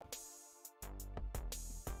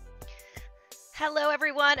Hello,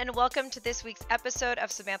 everyone, and welcome to this week's episode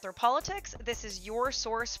of Samantha Politics. This is your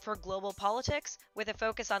source for global politics with a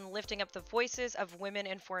focus on lifting up the voices of women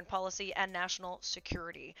in foreign policy and national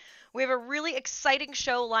security. We have a really exciting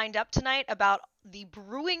show lined up tonight about the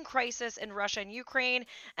brewing crisis in Russia and Ukraine,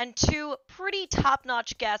 and two pretty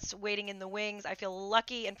top-notch guests waiting in the wings. I feel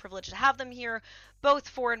lucky and privileged to have them here, both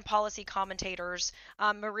foreign policy commentators,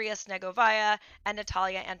 Maria Snegovaya and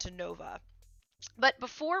Natalia Antonova. But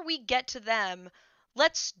before we get to them,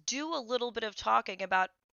 let's do a little bit of talking about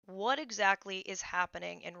what exactly is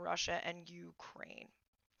happening in Russia and Ukraine.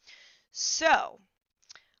 So,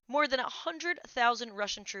 more than 100,000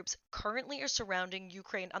 Russian troops currently are surrounding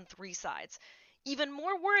Ukraine on three sides. Even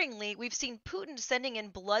more worryingly, we've seen Putin sending in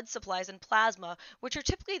blood supplies and plasma, which are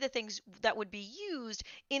typically the things that would be used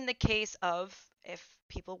in the case of if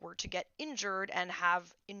people were to get injured and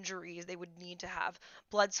have injuries, they would need to have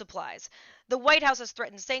blood supplies. The White House has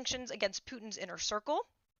threatened sanctions against Putin's inner circle.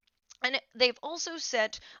 And they've also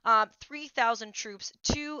sent 3,000 troops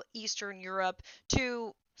to Eastern Europe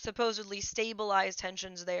to supposedly stabilize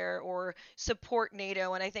tensions there or support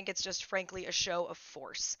NATO. And I think it's just, frankly, a show of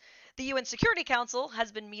force. The UN Security Council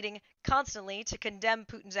has been meeting constantly to condemn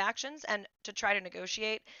Putin's actions and to try to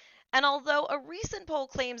negotiate. And although a recent poll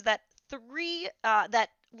claims that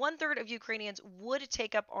one-third of Ukrainians would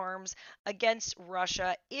take up arms against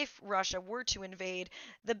Russia if Russia were to invade,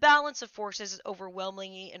 the balance of forces is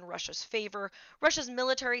overwhelmingly in Russia's favor. Russia's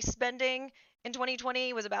military spending in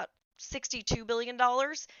 2020 was about $62 billion,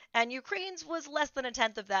 and Ukraine's was less than a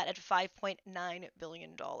tenth of that at $5.9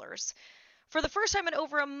 billion. For the first time in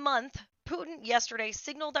over a month, Putin yesterday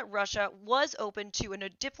signaled that Russia was open to a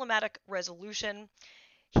diplomatic resolution.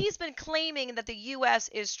 He's been claiming that the U.S.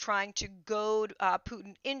 is trying to goad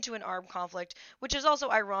Putin into an armed conflict, which is also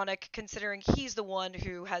ironic considering he's the one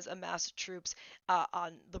who has amassed troops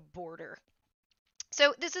on the border.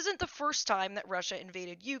 So this isn't the first time that Russia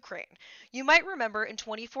invaded Ukraine. You might remember in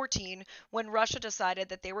 2014 when Russia decided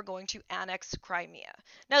that they were going to annex Crimea.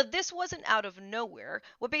 Now, this wasn't out of nowhere.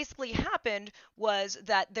 What basically happened was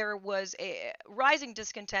that there was a rising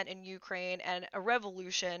discontent in Ukraine and a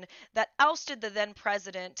revolution that ousted the then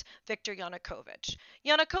president, Viktor Yanukovych.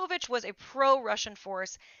 Yanukovych was a pro-Russian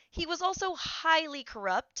force. He was also highly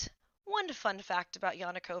corrupt. One fun fact about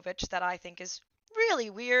Yanukovych that I think is really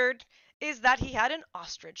weird is that he had an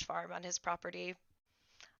ostrich farm on his property.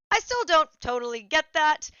 I still don't totally get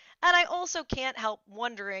that, and I also can't help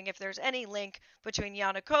wondering if there's any link between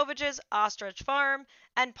Yanukovych's ostrich farm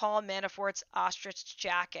and Paul Manafort's ostrich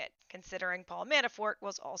jacket, considering Paul Manafort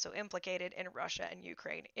was also implicated in Russia and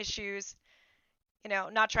Ukraine issues. You know,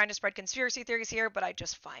 not trying to spread conspiracy theories here, but I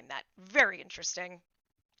just find that very interesting.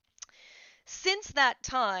 Since that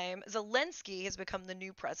time, Zelensky has become the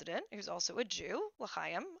new president, who's also a Jew.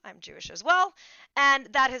 L'chaim, I'm Jewish as well. And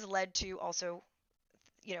that has led to also,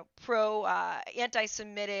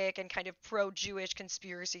 anti-Semitic and kind of pro-Jewish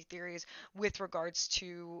conspiracy theories with regards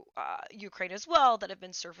to Ukraine as well that have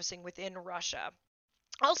been surfacing within Russia.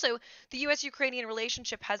 Also, the U.S.-Ukrainian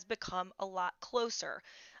relationship has become a lot closer.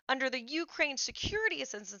 Under the Ukraine Security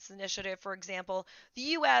Assistance Initiative, for example, the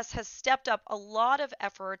U.S. has stepped up a lot of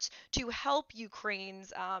efforts to help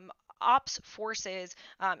Ukraine's ops forces,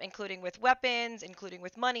 including with weapons, including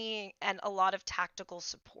with money, and a lot of tactical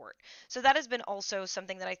support. So that has been also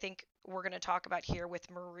something that I think we're going to talk about here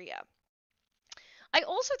with Maria. I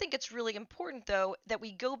also think it's really important, though, that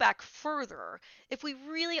we go back further if we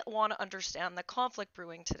really want to understand the conflict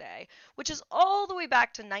brewing today, which is all the way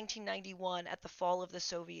back to 1991 at the fall of the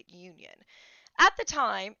Soviet Union. At the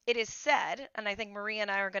time, it is said, and I think Maria and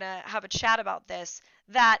I are going to have a chat about this,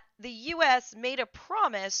 that the U.S. made a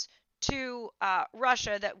promise to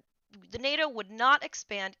Russia that the NATO would not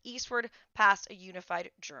expand eastward past a unified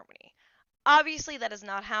Germany. Obviously, that has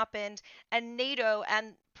not happened, and NATO,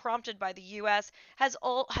 and prompted by the U.S., has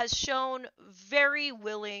shown very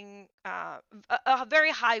willing, a very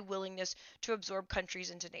high willingness to absorb countries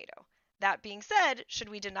into NATO. That being said, should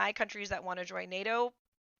we deny countries that want to join NATO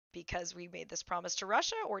because we made this promise to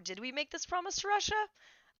Russia, or did we make this promise to Russia?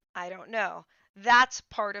 I don't know. That's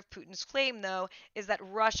part of Putin's claim, though, is that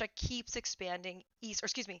Russia keeps expanding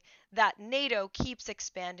that NATO keeps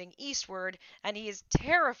expanding eastward, and he is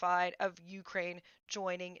terrified of Ukraine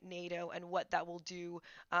joining NATO and what that will do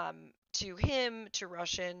to him, to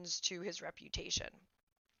Russians, to his reputation.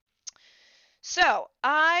 So,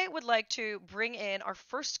 I would like to bring in our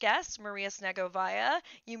first guest, Maria Snegovaya.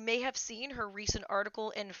 You may have seen her recent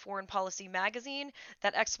article in Foreign Policy magazine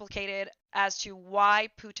that explicated as to why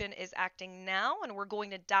Putin is acting now, and we're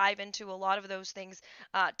going to dive into a lot of those things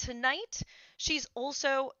tonight. She's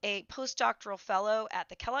also a postdoctoral fellow at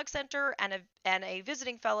the Kellogg Center and a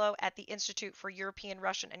visiting fellow at the Institute for European,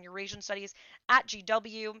 Russian, and Eurasian Studies at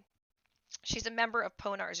GW. She's a member of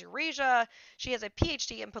Ponar's Eurasia. She has a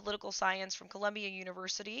PhD in political science from Columbia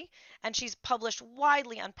University, and she's published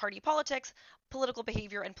widely on party politics, political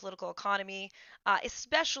behavior, and political economy.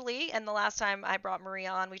 Especially, and the last time I brought Maria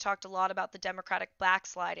on, we talked a lot about the democratic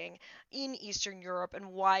backsliding in Eastern Europe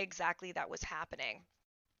and why exactly that was happening.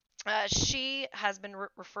 She has been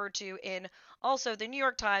referred to in also the New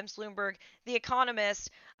York Times, Bloomberg, The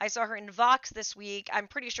Economist. I saw her in Vox this week. I'm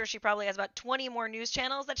pretty sure she probably has about 20 more news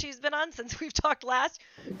channels that she's been on since we've talked last,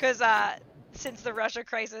 because since the Russia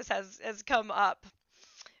crisis has come up.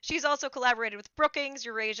 She's also collaborated with Brookings,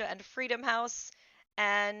 Eurasia, and Freedom House,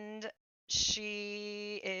 and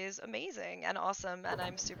she is amazing and awesome, and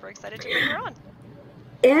I'm super excited to bring her on.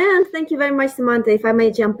 And thank you very much, Samantha. If I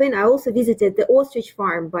may jump in, I also visited the ostrich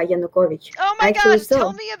farm by Yanukovych. Oh my gosh,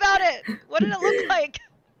 tell me about it. What did it look like?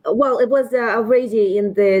 Well, it was already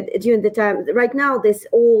during the time. Right now, this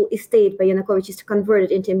whole estate by Yanukovych is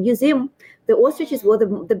converted into a museum. The ostriches were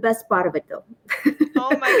the best part of it, though.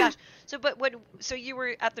 Oh my gosh! So you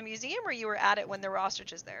were at the museum, or you were at it when there were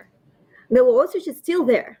ostriches there? The ostrich is still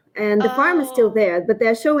there, and the farm is still there, but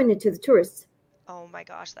they're showing it to the tourists. Oh my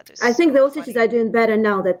gosh, that is. I think the ostriches are doing better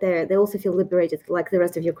now that they also feel liberated, like the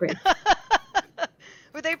rest of Ukraine.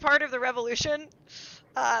 Were they part of the revolution?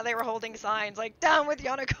 They were holding signs like "Down with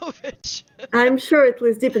Yanukovych." I'm sure at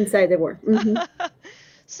least deep inside they were. Mm-hmm.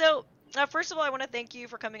 So, first of all, I want to thank you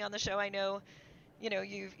for coming on the show. I know,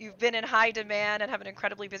 you've been in high demand and have an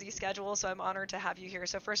incredibly busy schedule, so I'm honored to have you here.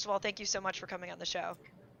 So, first of all, thank you so much for coming on the show.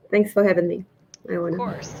 Thanks for having me. Of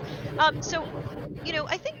course. So,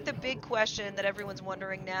 I think the big question that everyone's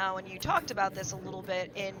wondering now, and you talked about this a little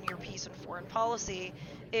bit in your piece on foreign policy,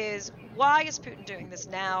 is why is Putin doing this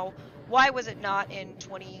now? Why was it not in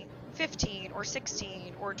 2015 or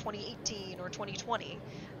 16 or 2018 or 2020?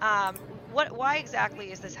 Why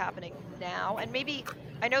exactly is this happening now? And maybe,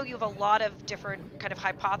 I know you have a lot of different kind of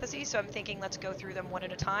hypotheses, so I'm thinking let's go through them one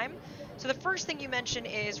at a time. So the first thing you mentioned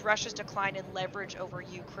is Russia's decline in leverage over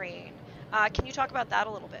Ukraine. Can you talk about that a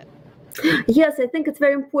little bit? Yes, I think it's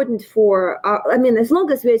very important as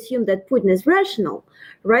long as we assume that Putin is rational,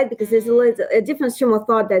 right? Because there's a different stream of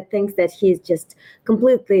thought that thinks that he's just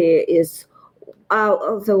completely is out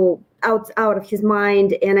of his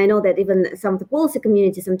mind. And I know that even some of the policy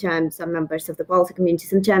community sometimes, some members of the policy community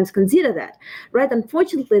sometimes consider that, right?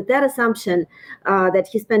 Unfortunately, that assumption that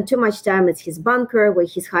he spent too much time at his bunker where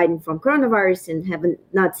he's hiding from coronavirus and haven't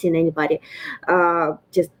not seen anybody,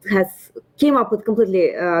 just came up with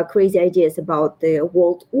completely crazy ideas about the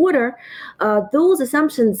world order. Those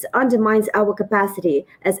assumptions undermines our capacity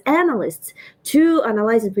as analysts to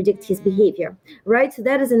analyze and predict his behavior, right? So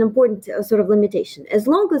that is an important sort of limitation.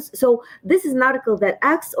 So this is an article that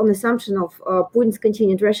acts on assumption of Putin's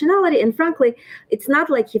continued rationality, and frankly, it's not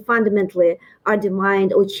like he fundamentally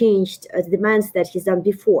undermined or changed the demands that he's done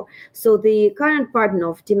before. So the current pattern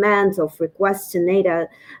of demands, of requests to NATO,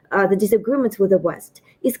 the disagreements with the West,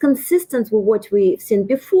 is consistent with what we've seen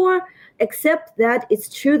before, except that it's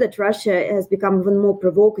true that Russia has become even more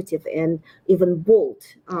provocative and even bold,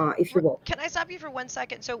 if you will. Can I stop you for 1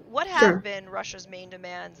 second? So what have been Russia's main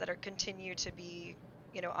demands that continue to be,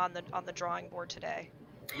 on the drawing board today?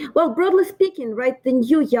 Well, broadly speaking, right, the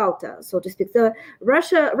new Yalta, so to speak,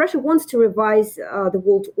 Russia wants to revise the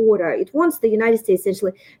world order. It wants the United States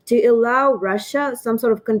essentially to allow Russia some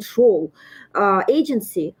sort of control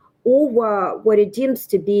agency over what it deems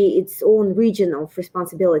to be its own region of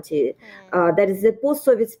responsibility. That is the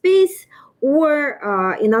post-Soviet space, or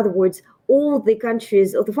in other words, all the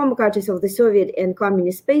countries, or the former countries of the Soviet and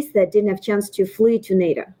communist space that didn't have chance to flee to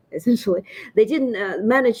NATO, essentially. They didn't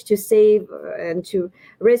manage to save and to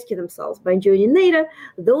rescue themselves by joining NATO.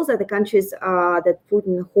 Those are the countries that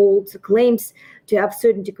Putin claims to have a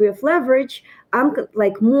certain degree of leverage,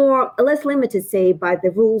 less limited, say, by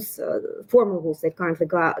the rules, formal rules that currently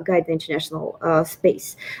guide the international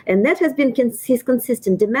space. And that has been his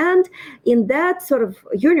consistent demand. In that sort of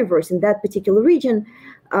universe, in that particular region,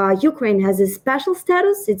 Ukraine has a special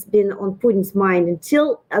status. It's been on Putin's mind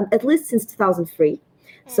until at least since 2003.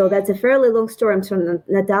 So that's a fairly long story. I'm sure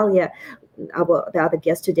Natalia the other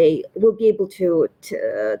guest today, will be able to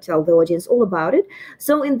tell the audience all about it.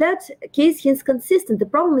 So in that case, he's consistent. The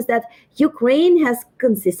problem is that Ukraine has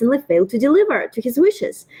consistently failed to deliver to his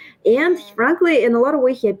wishes. And frankly, in a lot of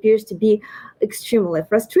ways, he appears to be extremely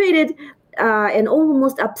frustrated and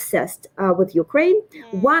almost obsessed with Ukraine.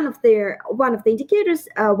 One of the indicators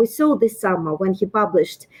we saw this summer when he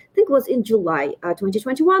published, I think it was in July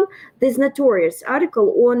 2021, this notorious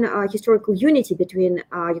article on historical unity between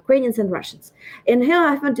Ukrainians and Russians. And here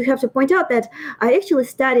I have to point out that I actually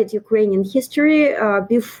studied Ukrainian history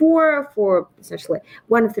before for essentially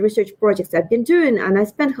one of the research projects I've been doing, and I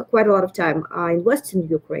spent quite a lot of time in Western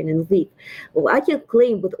Ukraine and Lviv. Well, I can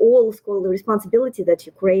claim with all scholarly responsibility that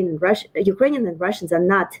Ukrainian and Russians are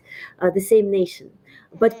not the same nation.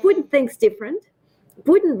 But Putin thinks different.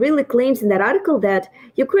 Putin really claims in that article that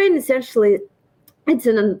Ukraine essentially, it's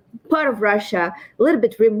a part of Russia, a little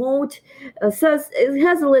bit remote, so it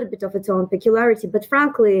has a little bit of its own peculiarity, but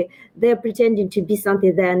frankly, they're pretending to be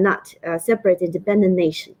something they're not, a separate, independent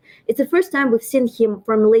nation. It's the first time we've seen him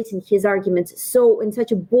formulating his arguments in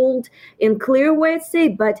such a bold and clear way, I'd say,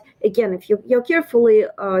 but again, if you read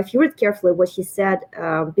carefully what he said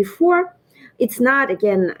before, it's not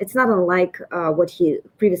unlike what he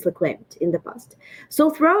previously claimed in the past.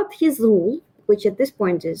 So throughout his rule, which at this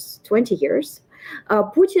point is 20 years,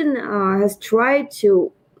 Putin has tried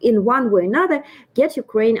to, in one way or another, get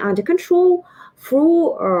Ukraine under control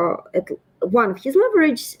through one of his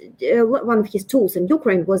leverage, one of his tools in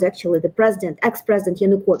Ukraine was actually the ex-president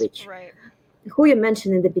Yanukovych, right, who you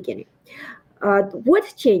mentioned in the beginning.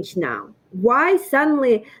 What changed now? Why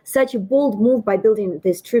suddenly such a bold move by building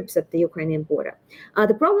these troops at the Ukrainian border?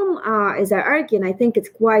 The problem, as I argue, and I think it's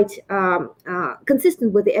quite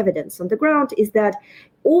consistent with the evidence on the ground, is that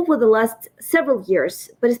over the last several years,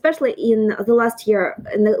 but especially in the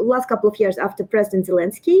last couple of years after President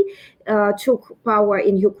Zelensky took power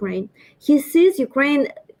in Ukraine, he sees Ukraine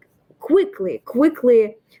quickly,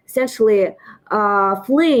 essentially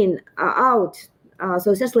fleeing out.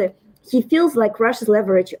 So essentially, he feels like Russia's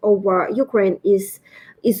leverage over Ukraine is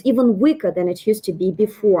even weaker than it used to be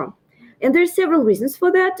before. And there's several reasons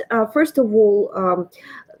for that. First of all,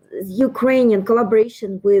 Ukrainian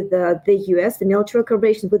collaboration with the US, the military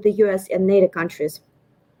collaboration with the US and NATO countries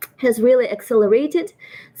has really accelerated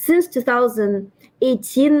since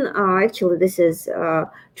 2018. Actually, this is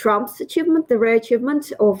Trump's achievement, the rare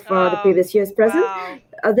achievement of the previous US president. Wow.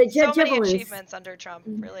 The So many javelins, achievements under Trump,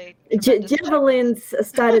 really. Tremendous achievements. javelins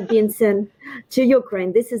started being sent to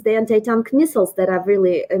Ukraine. This is the anti-tank missiles that are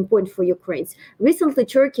really important for Ukraine. Recently,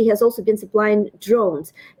 Turkey has also been supplying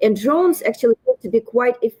drones, and drones actually prove to be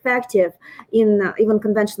quite effective in even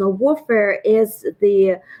conventional warfare, as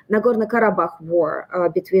the Nagorno-Karabakh war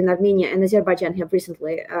between Armenia and Azerbaijan have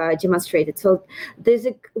recently demonstrated. So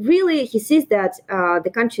he sees that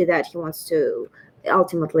the country that he wants to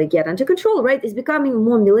ultimately get under control, right, is becoming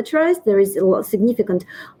more militarized. There is a significant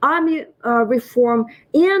army reform,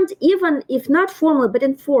 and even if not formally, but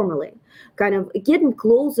informally, kind of getting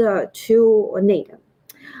closer to NATO.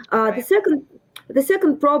 Right. The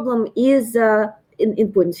second problem is,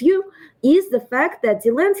 in Putin's view, is the fact that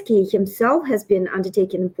Zelensky himself has been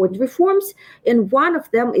undertaking important reforms, and one of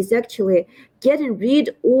them is actually getting rid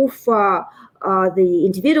of the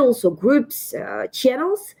individuals or groups,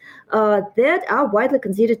 channels that are widely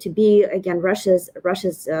considered to be, again, Russia's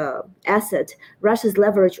asset, Russia's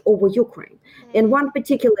leverage over Ukraine. And one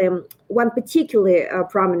particularly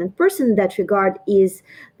prominent person in that regard is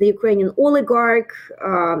the Ukrainian oligarch,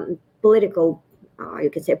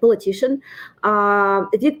 you can say politician,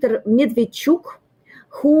 Viktor Medvedchuk,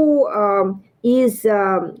 who is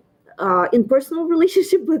in personal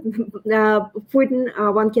relationship with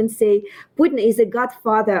Putin. One can say Putin is a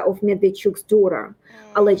godfather of Medvedchuk's daughter,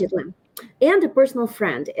 allegedly, and a personal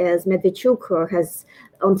friend, as Medvedchuk has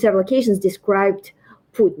on several occasions described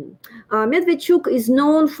Putin. Medvedchuk is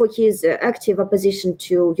known for his active opposition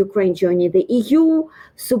to Ukraine joining the EU,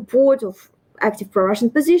 support of active pro-Russian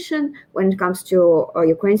position when it comes to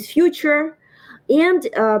Ukraine's future. And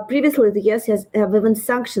previously, the US have even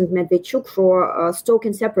sanctioned Medvedchuk for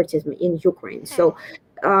stoking separatism in Ukraine. So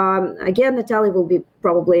again, Natalia will be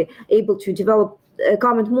probably able to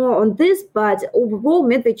comment more on this, but overall,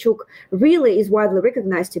 Medvedchuk really is widely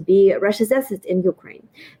recognized to be Russia's asset in Ukraine.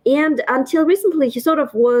 And until recently, he sort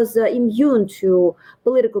of was immune to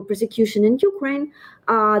political persecution in Ukraine.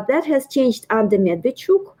 That has changed under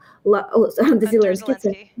Medvedchuk. the Under Zelensky,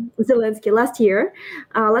 Zelensky. Zelensky last year.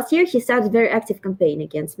 Last year, he started a very active campaign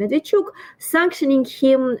against Medvedchuk, sanctioning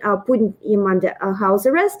him, putting him under house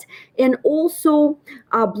arrest, and also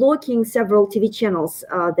blocking several TV channels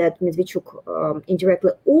that Medvedchuk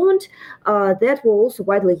indirectly owned that were also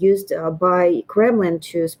widely used by Kremlin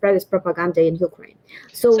to spread its propaganda in Ukraine.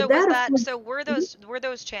 So So was that, of that course, so were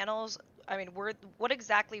those channels, I mean, were what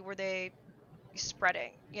exactly were they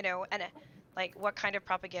spreading, and like what kind of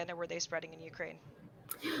propaganda were they spreading in Ukraine?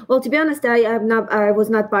 well, to be honest, I was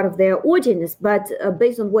not part of their audience, but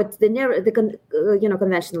based on what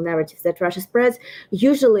conventional narratives that Russia spreads,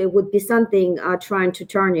 usually would be something trying to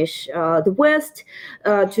tarnish the West,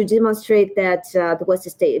 to Mm, demonstrate that the West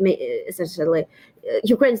is essentially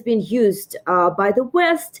Ukraine is being used by the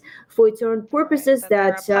West for its own right, purposes.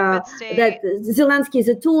 that they're a puppet That state. Zelensky is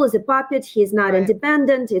a tool, is a puppet. He is not Right.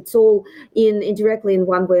 independent. It's all in indirectly in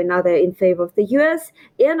one way or another in favor of the U.S.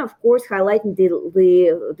 And of course, highlighting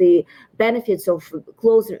the benefits of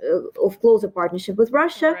closer partnership with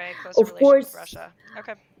Russia. Right, closer Of relations with course, Russia.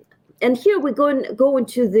 Okay. and here we go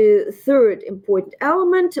into the third important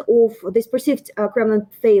element of this perceived Kremlin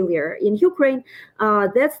failure in Ukraine.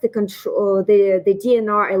 That's the control, the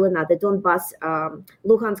DNR LNR, the Donbas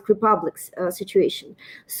Luhansk republics situation.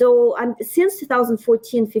 So since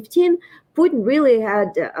 2014-15, Putin really had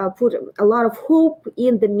put a lot of hope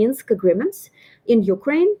in the Minsk agreements in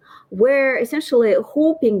Ukraine, where essentially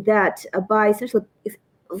hoping that by essentially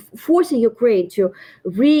forcing Ukraine to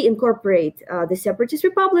reincorporate the separatist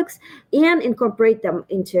republics and incorporate them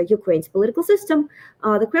into Ukraine's political system,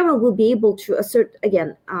 the Kremlin will be able to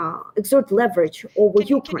exert leverage over Can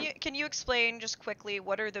you can Ukraine. you can you explain just quickly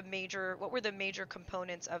what were the major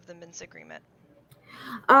components of the Minsk agreement?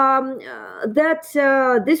 That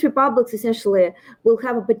these republics essentially will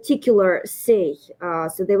have a particular say.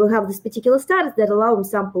 So they will have this particular status that allow them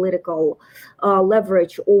some political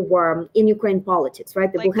leverage over in Ukraine politics, right?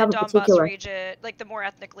 They will Like the have a Donbas particular. region, like the more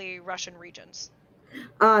ethnically Russian regions.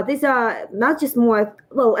 These are not just more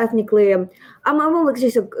well ethnically. I'm always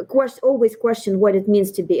just always question what it means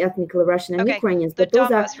to be ethnically Russian and Okay, Ukrainians, the but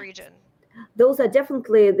Donbas region. those are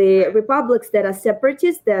definitely the Right. republics that are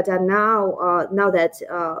separatists that are now that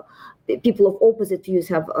people of opposite views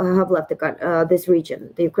have left this region.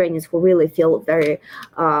 The Ukrainians who really feel very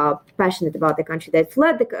passionate about the country that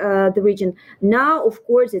fled the region. Now, of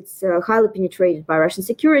course, it's highly penetrated by Russian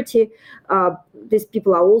security. These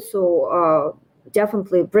people are also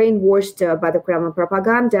definitely brainwashed by the Kremlin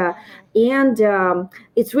propaganda. Mm-hmm. And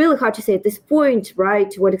it's really hard to say at this point, right,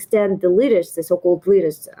 to what extent the leaders, the so-called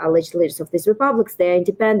leaders, alleged leaders of these republics, they are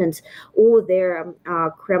independent or they're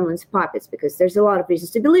Kremlin's puppets, because there's a lot of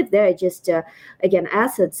reasons to believe they're just, again,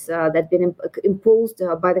 assets that have been imposed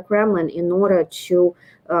by the Kremlin in order to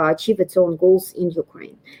achieve its own goals in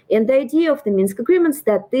Ukraine. And the idea of the Minsk agreements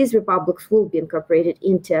that these republics will be incorporated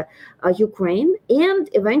into Ukraine, and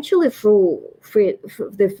eventually through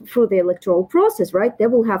the electoral process, right, they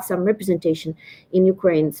will have some representation in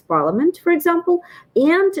Ukraine's parliament, for example,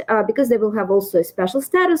 and because they will have also a special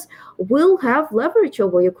status, will have leverage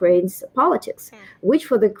over Ukraine's politics, Hmm. which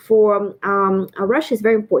for Russia is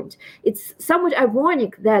very important. It's somewhat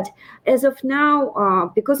ironic that as of now,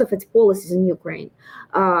 because of its policies in Ukraine,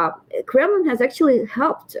 Kremlin has actually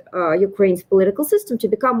helped Ukraine's political system to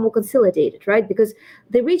become more consolidated, right? Because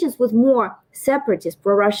the regions with more separatist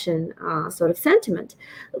pro-Russian sort of sentiment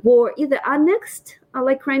were either annexed,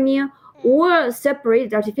 like Crimea, Hmm. or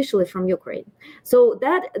separated artificially from Ukraine. So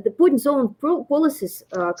that the Putin's own policies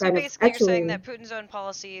So kind of basically, you're saying actually, that Putin's own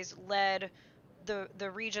policies led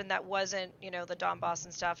the region that wasn't, the Donbass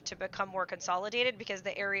and stuff, to become more consolidated because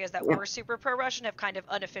the areas that yeah, were super pro-Russian have kind of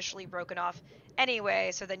unofficially broken off anyway.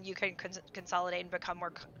 So then you can consolidate and become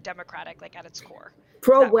more democratic, like at its core. Is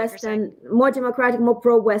that what you're saying? pro-Western, more democratic, more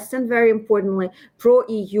pro-Western, very importantly,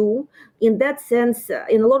 pro-EU. In that sense,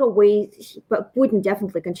 in a lot of ways, Putin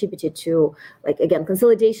definitely contributed to, like, again,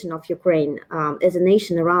 consolidation of Ukraine as a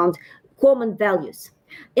nation around common values.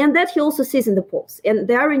 And that he also sees in the polls. And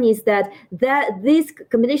the irony is that this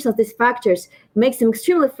combination of these factors makes him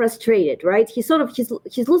extremely frustrated, right? He's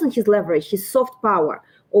losing his leverage, his soft power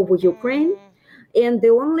over Ukraine, Mm, and the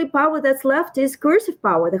only power that's left is coercive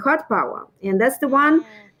power, the hard power, and that's the one mm.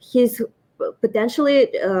 he's potentially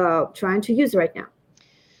trying to use right now.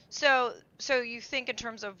 So you think in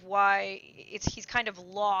terms of why he's kind of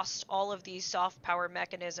lost all of these soft power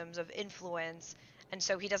mechanisms of influence, and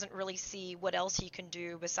so he doesn't really see what else he can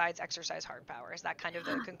do besides exercise hard power. Is that kind of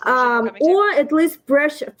the conclusion we're coming to? Or at least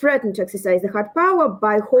threaten to exercise the hard power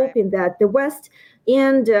by Right. hoping that the West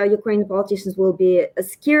and Ukrainian politicians will be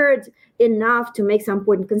scared enough to make some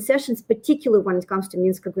important concessions, particularly when it comes to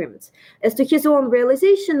Minsk agreements. As to his own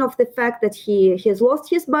realization of the fact that he has lost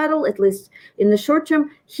his battle, at least in the short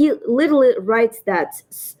term, he literally writes that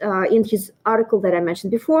in his article that I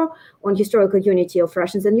mentioned before on historical unity of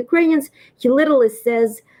Russians and Ukrainians. He literally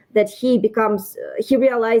says that he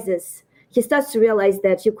realizes he starts to realize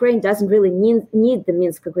that Ukraine doesn't really need the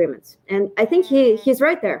Minsk agreements. And I think he's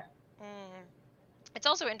right there. Mm. It's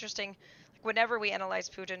also interesting, like whenever we analyze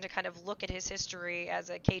Putin, to kind of look at his history as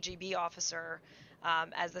a KGB officer,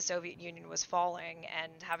 as the Soviet Union was falling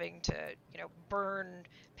and having to, burn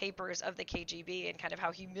papers of the KGB, and kind of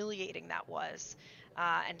how humiliating that was,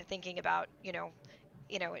 and thinking about,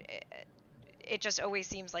 it just always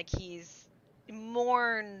seems like he's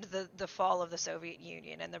mourned the fall of the Soviet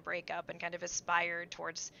Union and the breakup, and kind of aspired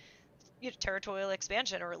towards territorial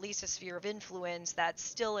expansion, or at least a sphere of influence that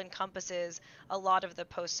still encompasses a lot of the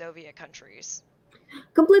post-Soviet countries.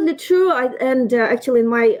 Completely true. And actually, in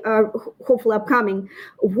my hopefully upcoming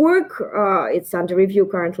work, it's under review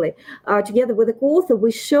currently, together with a co-author,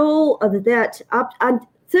 we show that up and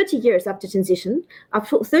 30 years after transition,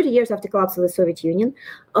 30 years after collapse of the Soviet Union,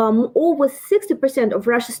 over 60% of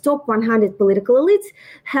Russia's top 100 political elites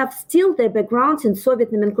have still their backgrounds in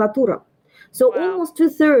Soviet nomenclatura. So Wow. almost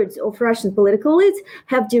 2/3 of Russian political elites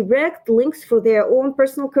have direct links for their own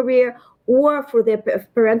personal career or for their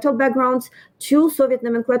parental backgrounds to Soviet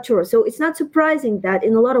nomenclature. So it's not surprising that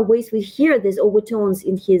in a lot of ways we hear these overtones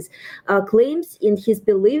in his claims, in his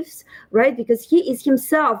beliefs, right? Because he is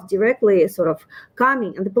himself directly sort of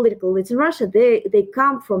coming, and the political elites in Russia, they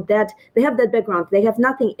come from that, they have that background. They have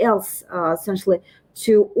nothing else essentially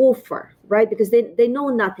to offer, right? Because they know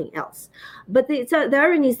nothing else. But the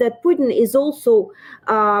irony is that Putin is also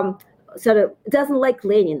sort of doesn't like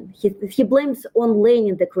Lenin. He blames on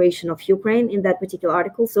Lenin the creation of Ukraine in that particular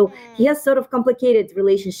article. So he has sort of complicated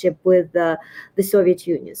relationship with the Soviet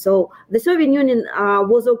Union. So the Soviet Union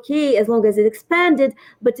was okay as long as it expanded,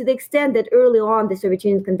 but to the extent that early on the Soviet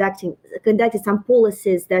Union conducted some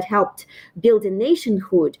policies that helped build a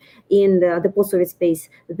nationhood in the post-Soviet space,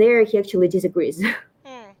 there he actually disagrees.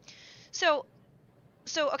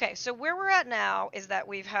 So okay, so where we're at now is that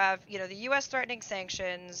we have, the U.S. threatening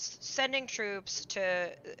sanctions, sending troops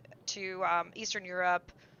to Eastern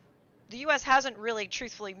Europe. The U.S. hasn't really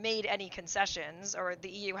truthfully made any concessions, or the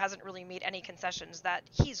EU hasn't really made any concessions that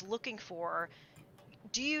he's looking for.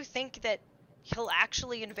 Do you think that he'll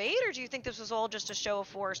actually invade, or do you think this was all just a show of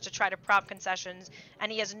force to try to prompt concessions,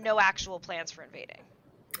 and he has no actual plans for invading?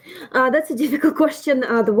 That's a difficult question.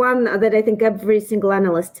 The one that I think every single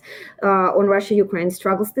analyst on Russia-Ukraine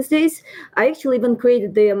struggles these days. I actually even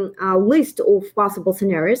created the list of possible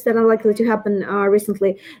scenarios that are likely to happen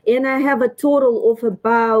recently, and I have a total of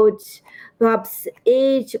about perhaps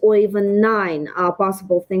 8 or even 9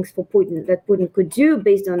 possible things for Putin that Putin could do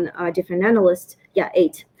based on different analysts. Yeah,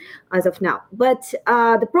 8 as of now. But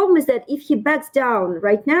the problem is that if he backs down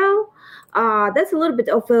right now, that's a little bit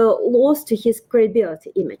of a loss to his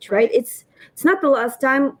credibility image, right? It's not the last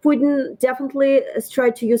time. Putin definitely has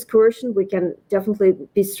tried to use coercion. We can definitely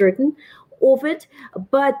be certain of it,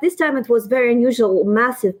 but this time it was very unusual,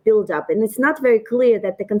 massive buildup, and it's not very clear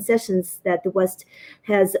that the concessions that the West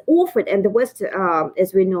has offered, and the West,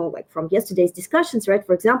 as we know, like from yesterday's discussions, right?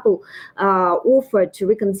 For example, offered to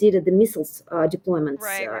reconsider the missiles deployments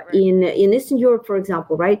in Eastern Europe, for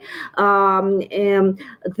example, right? And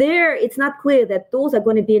there, it's not clear that those are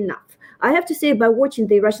going to be enough. I have to say, by watching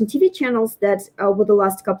the Russian TV channels, that over the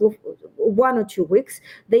last 1 or 2 weeks,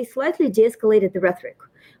 they slightly de-escalated the rhetoric.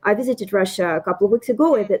 I visited Russia a couple of weeks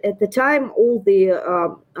ago. At the time, all the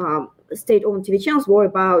state-owned TV channels were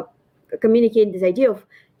about communicating this idea of,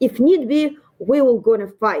 if need be, we will go to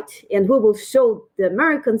fight, and we will show the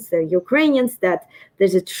Americans, the Ukrainians, that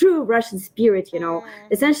there's a true Russian spirit,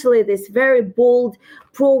 essentially this very bold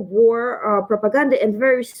pro-war propaganda, and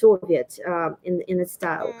very Soviet in its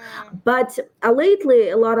style. But lately,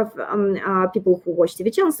 a lot of people who watch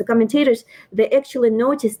TV channels, the commentators, they actually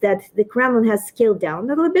noticed that the Kremlin has scaled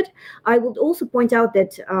down a little bit. I would also point out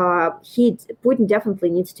that Putin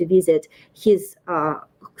definitely needs to visit his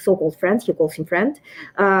so-called friend, he calls him friend,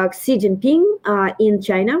 Xi Jinping in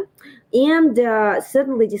China. and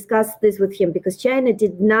certainly discussed this with him, because China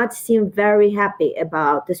did not seem very happy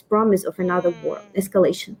about this promise of another war Mm.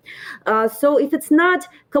 escalation. So if it's not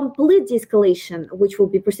complete de-escalation, which will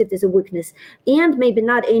be perceived as a weakness, and maybe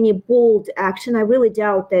not any bold action, I really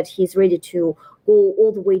doubt that he's ready to go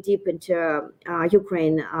all the way deep into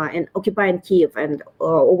Ukraine and occupying Kiev and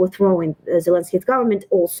overthrowing Zelensky's government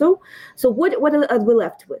also. So what are we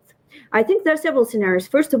left with? I think there are several scenarios.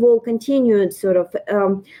 First of all, continued sort of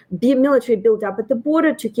military build up at the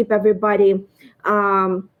border to keep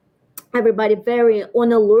um, everybody very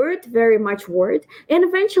on alert, very much worried, and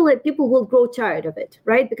eventually people will grow tired of it,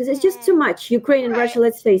 right? Because it's just too Mm. much. Ukraine and Right. Russia,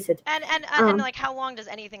 let's face it. And Um, like how long does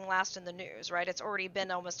anything last in the news, right? It's already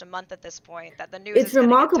been almost a month at this point that the news it's is gonna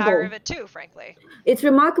get tired of remarkable. it too, frankly. It's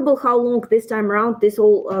remarkable how long this time around this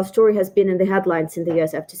whole story has been in the headlines in the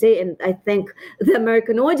US, I have to say. And I thank the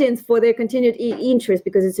American audience for their continued interest,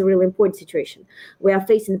 because it's a really important situation. We are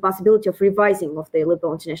facing the possibility of revising of the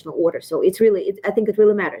liberal international order. So it's really, I think it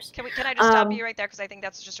really matters. Can I just stop Um, you right there, because I think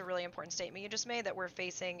that's just a really important statement you just made, that we're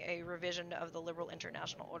facing a revision of the liberal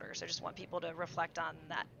international order. So I just want people to reflect on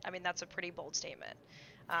that. I mean, that's a pretty bold statement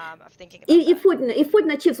of thinking about that. if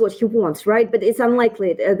Putin achieves what he wants, right? But it's Right.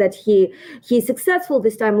 unlikely that he's successful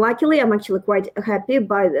this time. Luckily, I'm actually quite happy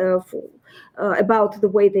about the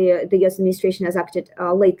way the U.S. administration has acted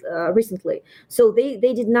recently. So they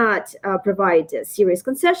did not provide serious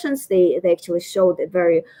concessions. They actually showed a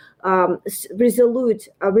very resolute,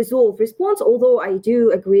 resolved response. Although I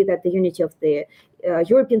do agree that the unity of the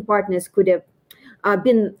European partners could have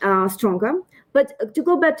been stronger. But to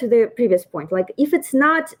go back to the previous point, like if it's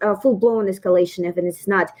not a full-blown escalation, if it's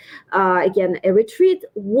not again a retreat,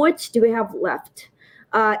 what do we have left?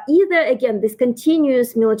 Either again this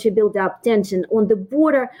continuous military build-up, tension on the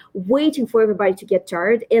border, waiting for everybody to get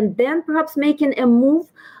tired, and then perhaps making a move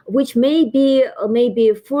which may be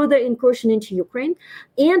maybe further incursion into Ukraine.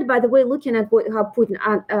 And by the way, looking at how Putin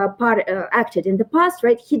acted in the past,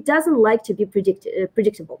 right? He doesn't like to be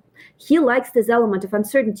predictable. He likes this element of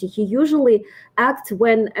uncertainty. He usually acts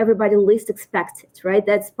when everybody least expects it, right?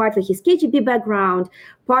 That's partly his KGB background,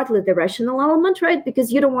 partly the rational element, right?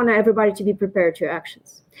 Because you don't want everybody to be prepared to your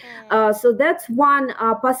actions. Mm. So that's one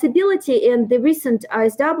possibility. And the recent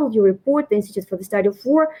ISW report, the Institute for the Study of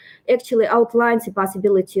War, actually outlines the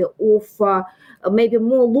possibility of maybe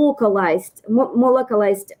more localized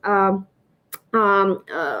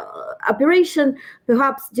operation,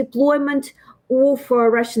 perhaps deployment of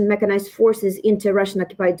Russian mechanized forces into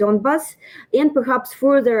Russian-occupied Donbas, and perhaps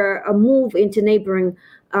further a move into neighboring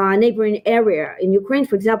area in Ukraine,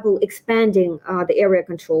 for example, expanding the area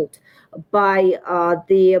controlled by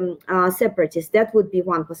the separatists. That would be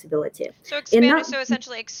one possibility. So And expanding, not, so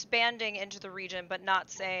essentially expanding into the region, but not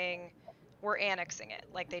saying we're annexing it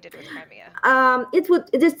like they did with Crimea.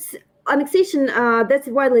 this annexation, that's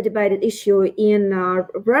a widely debated issue in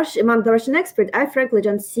Russia among the Russian experts. I frankly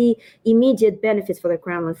don't see immediate benefits for the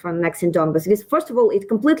Kremlin from annexing Donbas, because first of all, it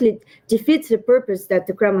completely defeats the purpose that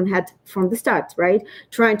the Kremlin had from the start, right?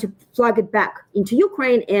 Trying to plug it back into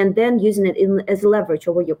Ukraine and then using it as leverage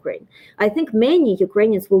over Ukraine. I think many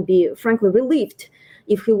Ukrainians will be frankly relieved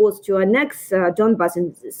if he was to annex Donbas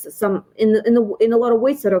in a lot of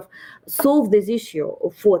ways, sort of solve this issue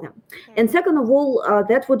for them. And Mm. second of all,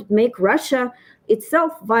 that would make Russia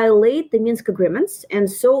itself violate the Minsk agreements and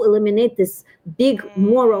so eliminate this big Mm.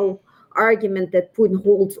 moral argument that Putin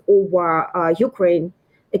holds over Ukraine,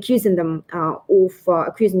 accusing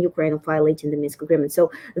Ukraine of violating the Minsk agreement.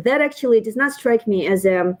 So that actually does not strike me as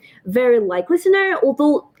a very likely scenario,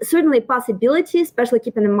 although certainly a possibility, especially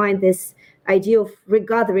keeping in mind this idea of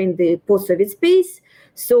regathering the post-Soviet space.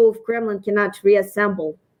 So if Kremlin cannot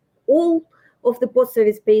reassemble all of the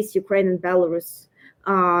post-Soviet space, Ukraine and Belarus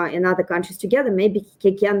and other countries together, maybe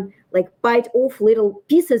he can like bite off little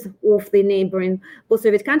pieces of the neighboring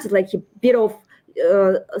post-Soviet countries, like he bit off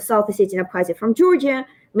South Ossetia and Abkhazia from Georgia,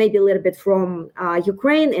 maybe a little bit from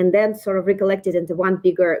Ukraine, and then sort of recollect it into one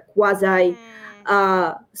bigger quasi Mm.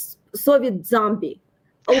 uh, Soviet zombie.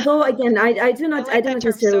 Although again, I I like do that not term,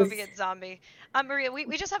 necessarily. Soviet zombie. Maria,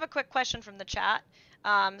 we just have a quick question from the chat.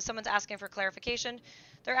 Someone's asking for clarification.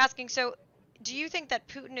 They're asking, so do you think that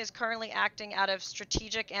Putin is currently acting out of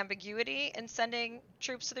strategic ambiguity in sending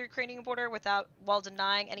troops to the Ukrainian border while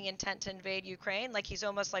denying any intent to invade Ukraine? Like he's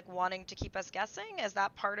almost like wanting to keep us guessing? Is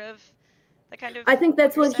that part of That kind of I think what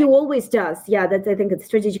that's you're what he saying? always does. Yeah, that's I think it's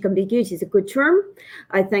strategic ambiguity is a good term.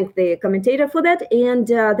 I thank the commentator for that, and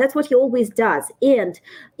that's what he always does. And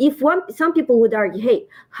if some people would argue, hey,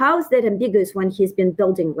 how is that ambiguous when he's been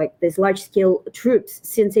building like these large scale troops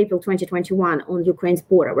since April 2021 on Ukraine's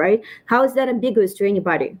border, right? How is that ambiguous to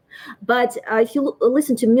anybody? But if you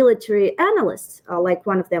listen to military analysts, like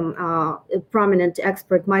one of them, a prominent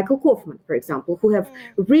expert Michael Kaufman, for example, who have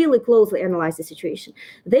Mm. really closely analyzed the situation,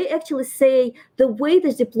 they actually say the way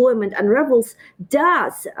this deployment unravels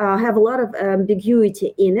does have a lot of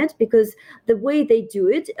ambiguity in it, because the way they do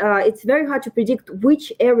it, it's very hard to predict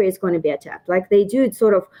which area is going to be attacked. Like they do it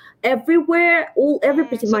sort of everywhere,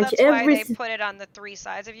 pretty So much that's why every. they put it on the three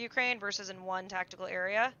sides of Ukraine versus in one tactical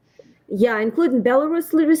area. Yeah, including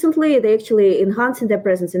Belarus recently. They actually enhancing their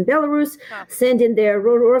presence in Belarus, Huh. sending their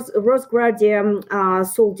Rosguardia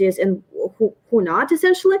soldiers and who not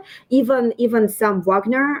essentially, even some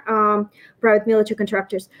Wagner private military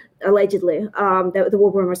contractors allegedly. There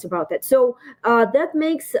were rumors about that. So that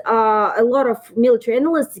makes a lot of military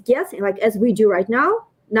analysts guessing, like as we do right now,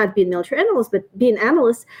 not being military analysts, but being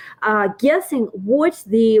analysts, guessing what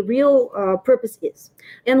the real purpose is.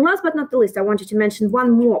 And last but not the least, I wanted to mention one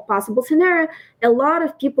more possible scenario. A lot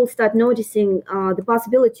of people start noticing the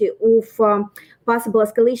possibility of possible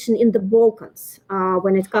escalation in the Balkans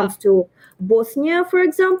when it Huh. comes to Bosnia, for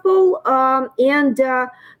example. And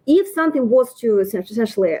if something was to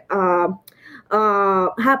essentially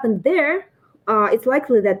happen there, it's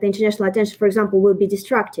likely that the international attention, for example, will be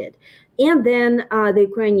distracted. And then the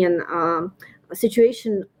Ukrainian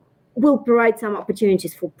situation will provide some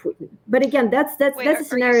opportunities for Putin. But again, that's Wait, a are you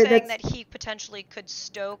scenario saying that's that he potentially could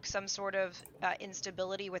stoke some sort of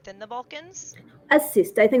instability within the Balkans?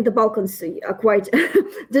 assist. I think the Balkans are quite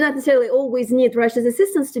do not necessarily always need Russia's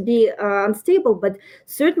assistance to be unstable, but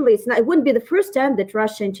certainly it's not. It wouldn't be the first time that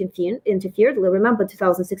Russia interfered. Remember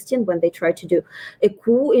 2016 when they tried to do a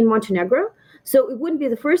coup in Montenegro. So it wouldn't be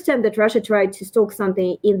the first time that Russia tried to stoke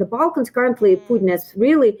something in the Balkans. Currently, Putin has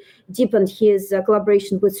really deepened his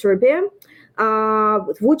collaboration with Serbia,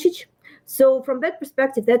 with Vucic. So from that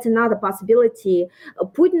perspective, that's another possibility.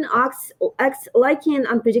 Putin acts like an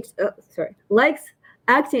likes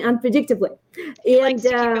acting unpredictably, He and likes to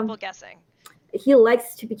keep people guessing. he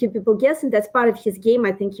likes to keep people guessing. That's part of his game.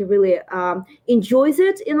 I think he really enjoys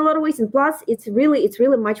it in a lot of ways. And plus, it's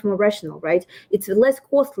really much more rational, right? It's less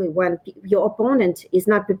costly when your opponent is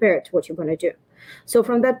not prepared what you're going to do. So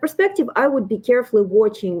from that perspective, I would be carefully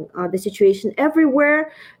watching the situation everywhere,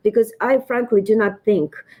 because I frankly do not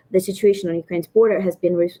think the situation on Ukraine's border has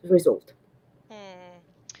been resolved. Hmm.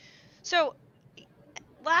 So,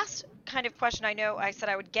 last kind of question. I know I said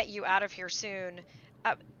I would get you out of here soon.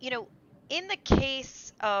 You know, in the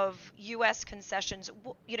case of U.S. concessions,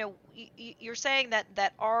 you know, you're saying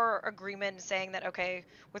that our agreement saying that okay,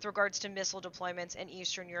 with regards to missile deployments in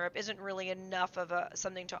Eastern Europe, isn't really enough of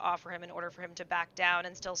something to offer him in order for him to back down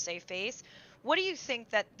and still save face. What do you think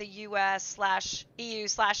that the U.S. slash EU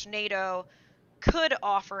slash NATO could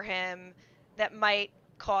offer him that might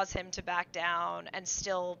cause him to back down and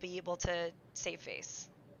still be able to save face?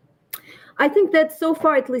 I think that so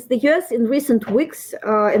far, at least the US in recent weeks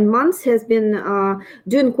and months has been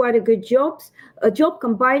doing quite a good job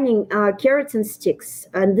combining carrots and sticks.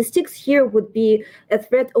 And the sticks here would be a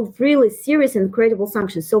threat of really serious and credible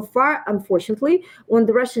sanctions. So far, unfortunately, on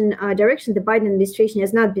the Russian direction, the Biden administration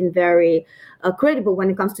has not been very credible when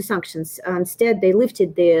it comes to sanctions. Instead, they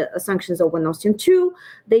lifted the sanctions over Nord Stream 2.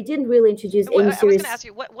 They didn't really introduce any I was going to serious ask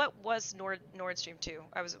you what was Nord Stream 2?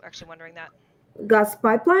 I was actually wondering that. gas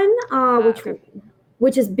pipeline, Okay.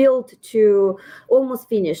 which is built to almost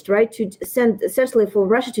finished, right? To send essentially for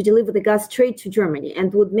Russia to deliver the gas straight to Germany and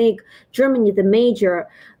would make Germany the major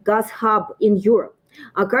gas hub in Europe.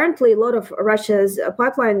 Currently, a lot of Russia's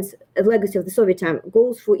pipelines, a legacy of the Soviet time,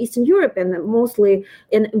 goes for Eastern Europe and mostly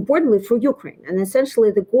and importantly for Ukraine. And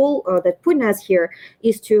essentially, the goal that Putin has here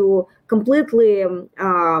is to completely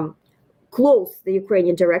close the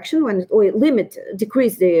Ukrainian direction or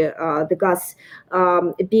decrease the gas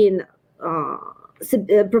being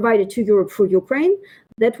provided to Europe for Ukraine.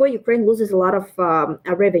 That way, Ukraine loses a lot of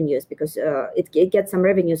revenues because it gets some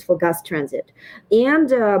revenues for gas transit, and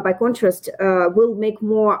by contrast, will make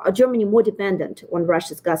Germany more dependent on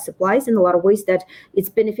Russia's gas supplies in a lot of ways that it's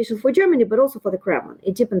beneficial for Germany, but also for the Kremlin.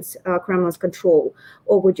 It deepens Kremlin's control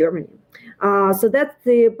over Germany. So that's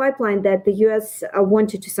the pipeline that the U.S.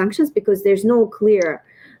 Wanted to sanctions because there's no clear,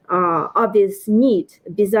 obvious need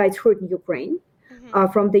besides hurting Ukraine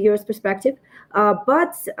from the U.S. perspective.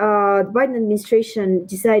 But the Biden administration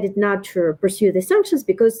decided not to pursue the sanctions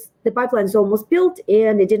because the pipeline is almost built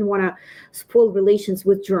and they didn't want to spoil relations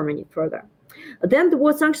with Germany further. Then there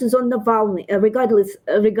were sanctions on Navalny,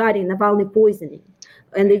 regarding Navalny poisoning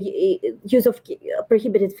and Right. the use of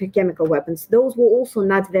prohibited chemical weapons. Those were also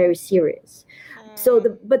not very serious.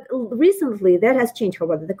 Mm. But recently that has changed.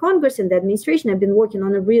 However, the Congress and the administration have been working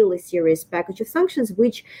on a really serious package of sanctions,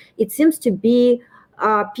 which it seems to be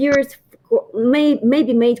appears may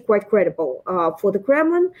be made quite credible for the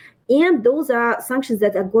Kremlin. And those are sanctions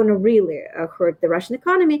that are going to really hurt the Russian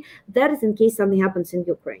economy. That is in case something happens in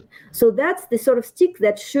Ukraine. So that's the sort of stick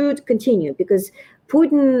that should continue because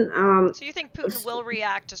Putin. So you think Putin will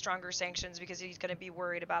react to stronger sanctions because he's going to be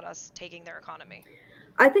worried about us taking their economy?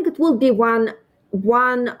 I think it will be one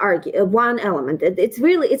element.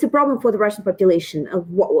 It's a problem for the Russian population.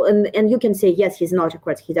 And you can say yes, he's an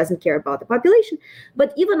autocrat. He doesn't care about the population,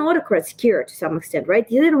 but even autocrats care to some extent, right?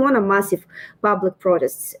 They didn't want a massive public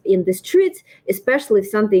protests in the streets, especially if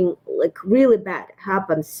something like really bad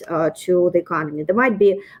happens to the economy. There might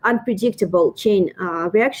be unpredictable chain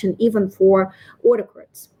reaction even for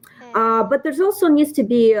autocrats. But there's also needs to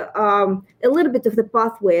be a little bit of the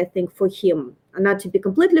pathway, I think, for him not to be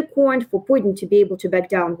completely cornered, for Putin to be able to back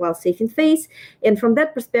down while saving face. And from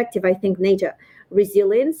that perspective, I think NATO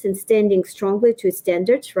resilience and standing strongly to its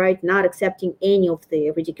standards, right, not accepting any of the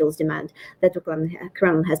ridiculous demand that the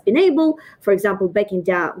Kremlin has been able, for example, back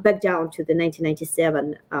down to the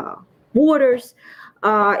 1997 borders,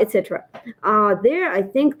 etc. There, I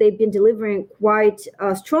think they've been delivering quite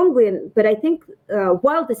strongly, but I think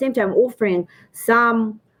while at the same time offering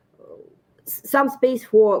some space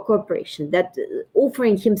for cooperation, that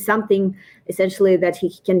offering him something essentially that he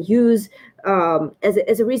can use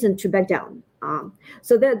as a reason to back down.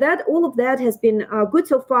 So that all of that has been good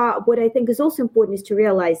so far. What I think is also important is to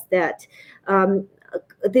realize that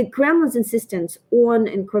the Kremlin's insistence on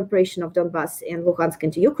incorporation of Donbass and Luhansk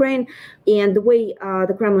into Ukraine and the way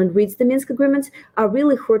the Kremlin reads the Minsk agreements are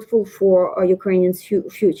really hurtful for Ukrainians'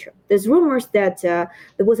 future. There's rumors that there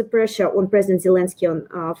was a pressure on President Zelensky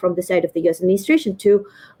from the side of the U.S. administration to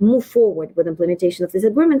move forward with implementation of these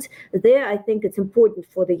agreements. There, I think it's important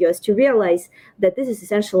for the U.S. to realize that this is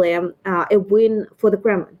essentially a win for the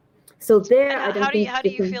Kremlin. So there, And I don't think how do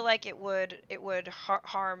you feel like it would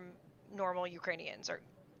harm normal Ukrainians, or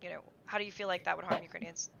how do you feel like that would harm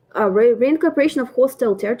Ukrainians? Reincorporation of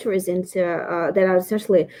hostile territories into that are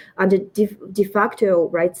essentially under de facto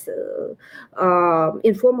rights,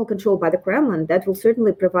 informal control by the Kremlin, that will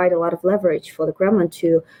certainly provide a lot of leverage for the Kremlin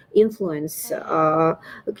to influence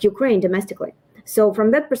Ukraine domestically. So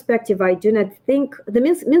from that perspective, I do not think the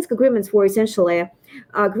Minsk agreements were essentially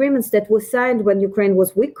agreements that were signed when Ukraine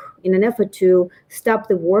was weak in an effort to stop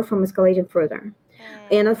the war from escalating further.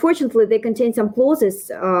 And unfortunately, they contain some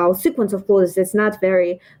clauses, sequence of clauses that's not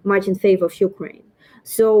very much in favor of Ukraine.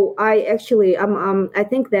 So I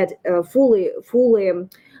think that fully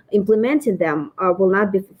implementing them will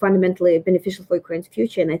not be fundamentally beneficial for Ukraine's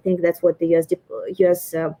future. And I think that's what the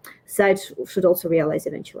U.S. Side should also realize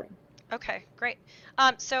eventually. Okay, great.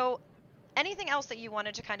 So anything else that you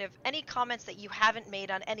wanted to any comments that you haven't made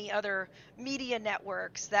on any other media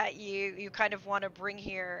networks that you kind of want to bring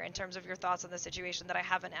here in terms of your thoughts on the situation that I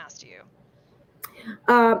haven't asked you?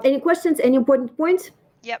 Any questions? Any important points?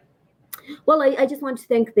 Yep. Well, I just want to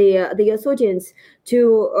thank the U.S. audience to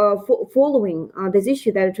following this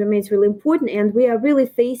issue, that it remains really important, and we are really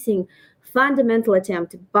facing fundamental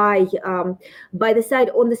attempt by the side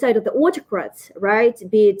of the autocrats, right?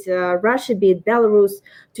 Be it Russia, be it Belarus,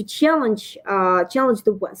 to challenge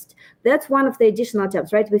the West. That's one of the additional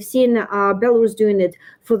attempts, right? We've seen Belarus doing it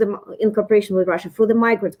in cooperation with Russia for the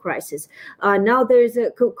migrant crisis. Now there is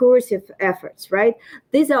a coercive efforts, right?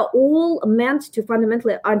 These are all meant to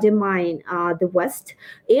fundamentally undermine the West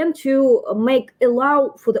and to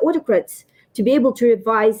allow for the autocrats to be able to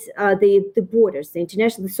revise the borders,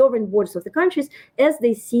 the sovereign borders of the countries as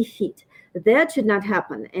they see fit. That should not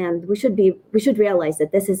happen, and we should realize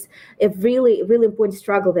that this is a really, really important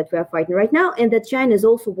struggle that we are fighting right now, and that China is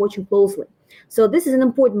also watching closely. So this is an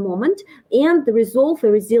important moment, and the resolve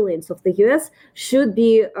and resilience of the U.S. should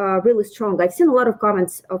be really strong. I've seen a lot of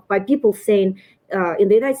comments by people saying, in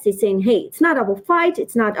the United States, saying, hey, it's not our fight,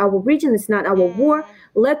 it's not our region, it's not our war,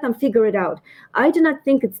 let them figure it out. I do not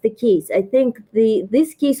think it's the case. I think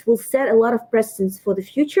this case will set a lot of precedents for the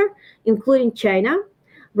future, including China,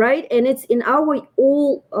 right? And it's in our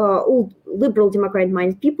all liberal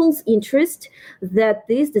democratic-minded people's interest that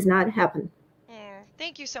this does not happen.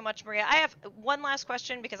 Thank you so much, Maria. I have one last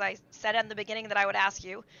question because I said in the beginning that I would ask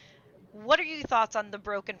you. What are your thoughts on the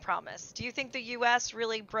broken promise? Do you think the U.S.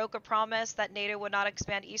 really broke a promise that NATO would not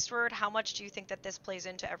expand eastward? How much do you think that this plays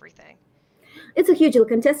into everything? It's a hugely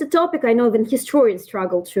contested topic. I know even historians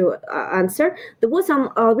struggle to answer. There was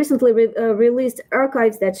some recently released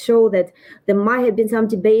archives that show that there might have been some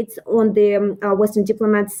debates on the Western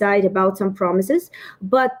diplomat side about some promises,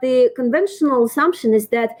 but the conventional assumption is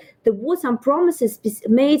that there were some promises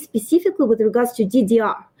made specifically with regards to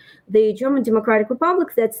DDR, the German Democratic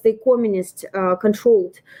Republic. That's the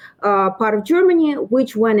communist-controlled part of Germany,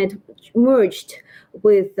 which, when it merged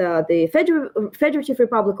with the Federative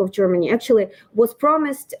Republic of Germany, actually was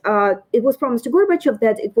promised. It was promised to Gorbachev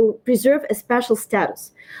that it will preserve a special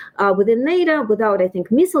status within NATO, without, I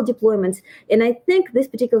think, missile deployments. And I think this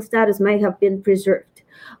particular status may have been preserved.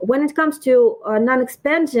 When it comes to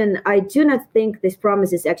non-expansion, I do not think these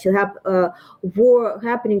promises actually were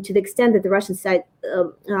happening to the extent that the Russian side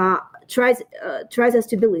tries us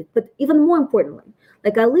to believe. But even more importantly,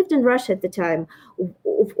 like, I lived in Russia at the time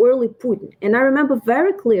of early Putin, and I remember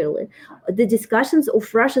very clearly the discussions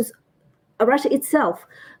of Russia itself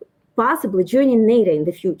possibly joining NATO in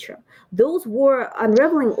the future. Those were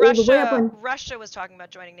unraveling all the way up. Russia was talking about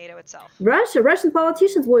joining NATO itself. Russian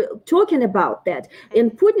politicians were talking about that.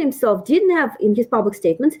 And Putin himself didn't have, in his public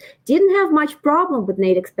statements, didn't have much problem with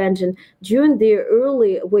NATO expansion during the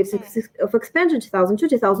early waves of expansion, 2002,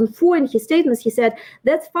 2004. In his statements, he said,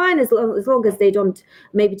 that's fine as long as they don't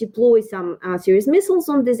maybe deploy some serious missiles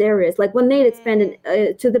on these areas. Like when NATO expanded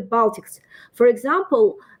to the Baltics, for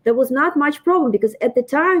example, there was not much problem because at the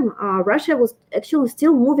time, Russia was actually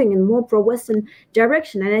still moving in more pro-Western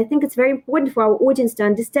direction. And I think it's very important for our audience to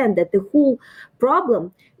understand that the whole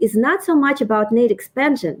problem is not so much about NATO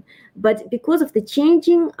expansion, but because of the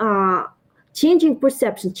changing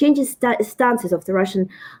perception, changing stances of the Russian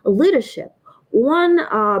leadership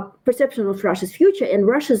on perception of Russia's future and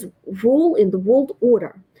Russia's role in the world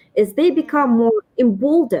order. As they become more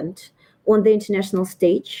emboldened on the international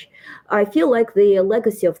stage, I feel like the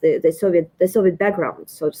legacy of the Soviet background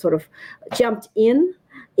sort of jumped in.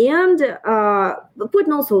 And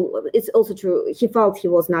Putin also, it's also true, he felt he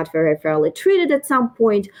was not very fairly treated at some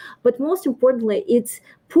point. But most importantly, it's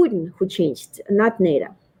Putin who changed, not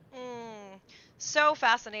NATO. So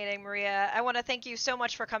fascinating, Maria. I want to thank you so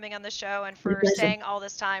much for coming on the show and for staying all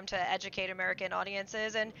this time to educate American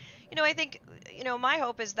audiences. And, I think, my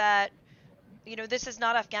hope is that this is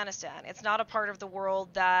not Afghanistan. It's not a part of the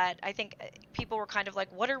world that I think people were kind of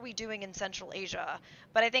like, what are we doing in Central Asia?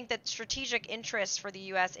 But I think that strategic interests for the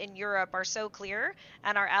U.S. in Europe are so clear,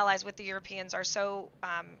 and our allies with the Europeans are so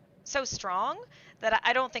strong that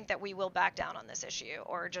I don't think that we will back down on this issue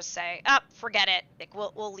or just say, forget it. Like,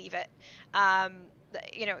 we'll leave it.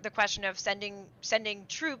 The question of sending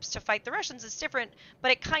troops to fight the Russians is different,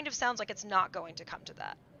 but it kind of sounds like it's not going to come to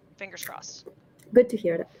that. Fingers crossed. Good to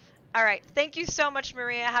hear that. All right. Thank you so much,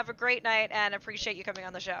 Maria. Have a great night and appreciate you coming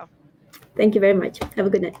on the show. Thank you very much. Have a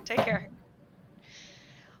good night. Take care.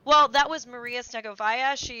 Well, that was Maria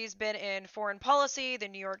Snegovaya. She's been in Foreign Policy, the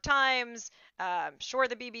New York Times,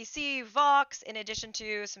 the BBC, Vox, in addition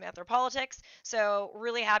to some other politics. So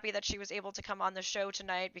really happy that she was able to come on the show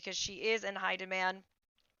tonight because she is in high demand.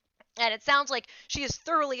 And it sounds like she has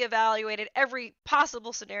thoroughly evaluated every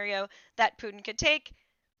possible scenario that Putin could take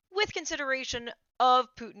with consideration of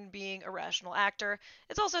Putin being a rational actor.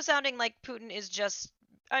 It's also sounding like Putin is just,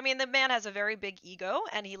 the man has a very big ego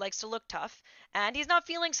and he likes to look tough, and he's not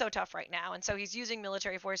feeling so tough right now. And so he's using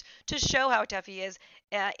military force to show how tough he is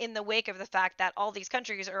in the wake of the fact that all these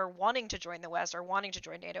countries are wanting to join the West, or wanting to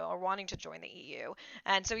join NATO, or wanting to join the EU.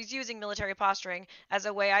 And so he's using military posturing as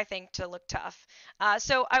a way, I think, to look tough.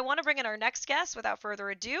 So I want to bring in our next guest without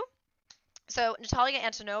further ado. So Natalia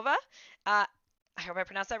Antonova, I hope I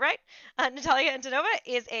pronounced that right. Natalia Antonova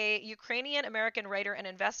is a Ukrainian-American writer and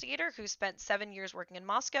investigator who spent 7 years working in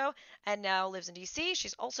Moscow and now lives in D.C.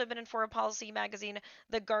 She's also been in Foreign Policy magazine,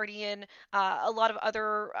 The Guardian, a lot of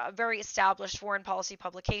other very established foreign policy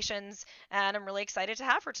publications, and I'm really excited to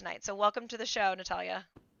have her tonight. So welcome to the show, Natalia.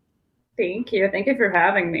 Thank you. Thank you for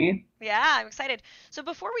having me. Yeah, I'm excited. So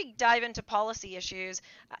before we dive into policy issues,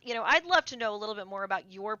 I'd love to know a little bit more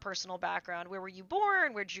about your personal background. Where were you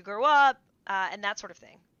born? Where did you grow up? And that sort of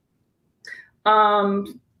thing.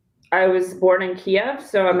 I was born in Kiev,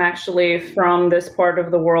 so I'm actually from this part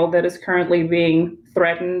of the world that is currently being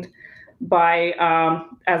threatened by,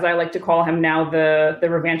 as I like to call him now, the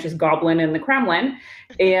revanchist goblin in the Kremlin.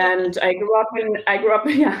 And I grew up,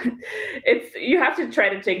 yeah, you have to try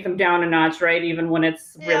to take them down a notch, right? Even when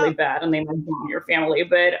it's really bad and they might bomb your family.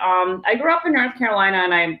 But I grew up in North Carolina,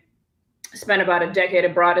 and I spent about a decade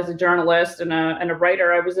abroad as a journalist and a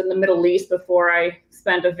writer. I was in the Middle East before I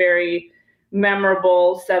spent a very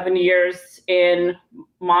memorable 7 years in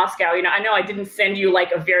Moscow. I know I didn't send you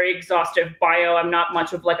like a very exhaustive bio. I'm not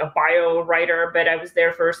much of like a bio writer, but I was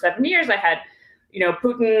there for 7 years. I had,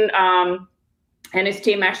 Putin and his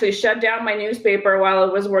team actually shut down my newspaper while I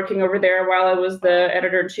was working over there, while I was the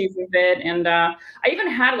editor-in-chief of it. And I even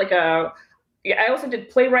had I also did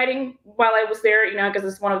playwriting while I was there, because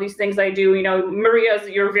it's one of these things I do. Maria's,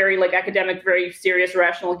 you're very like academic, very serious,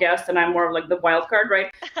 rational guest, and I'm more of like the wild card,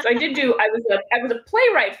 right? So I was a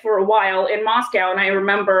playwright for a while in Moscow, and I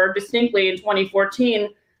remember distinctly in 2014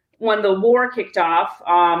 when the war kicked off,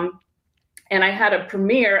 and I had a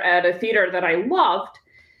premiere at a theater that I loved.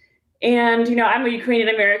 And, I'm a Ukrainian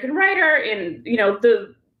American writer, and,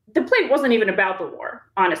 the play wasn't even about the war,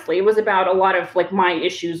 honestly. It was about a lot of like my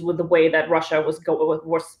issues with the way that Russia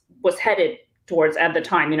was headed towards at the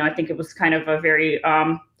time. I think it was kind of a very,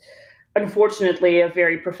 unfortunately, a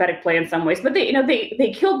very prophetic play in some ways. But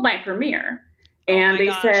they killed my premiere, and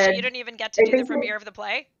they said, so you didn't even get to do the premiere of the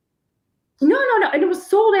play. No, and it was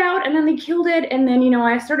sold out, and then they killed it, and then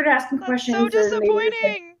I started asking questions. So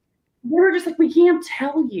disappointing. They were just like, we can't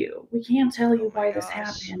tell you why this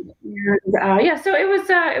happened. And, so it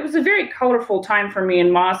was a very colorful time for me in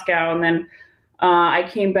Moscow. And then I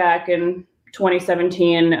came back in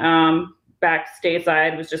 2017, back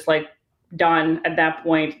stateside, was just like done at that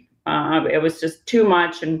point. It was just too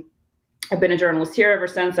much. And I've been a journalist here ever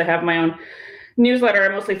since. I have my own newsletter. I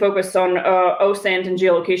mostly focus on OSINT and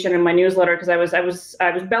geolocation in my newsletter, because I was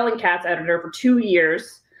Bellingcat's editor for 2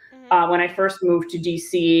 years. When I first moved to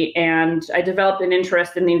DC, and I developed an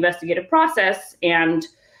interest in the investigative process. And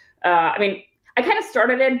I kind of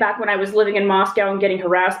started it back when I was living in Moscow and getting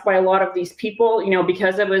harassed by a lot of these people,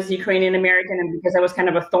 because I was Ukrainian American and because I was kind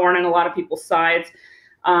of a thorn in a lot of people's sides.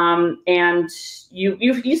 And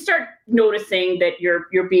you start noticing that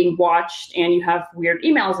you're being watched, and you have weird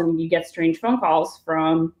emails, and you get strange phone calls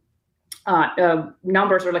from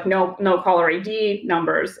numbers, or like no caller ID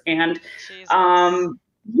numbers. And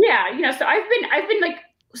so I've been like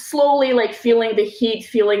slowly like feeling the heat,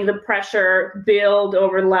 feeling the pressure build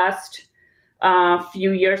over the last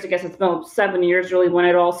few years. I guess it's been 7 years really when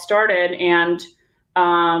it all started. And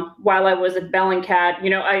while I was at Bellingcat,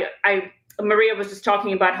 Maria was just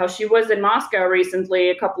talking about how she was in Moscow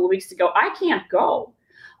recently, a couple of weeks ago. I can't go.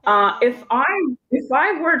 If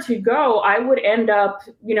I were to go, I would end up,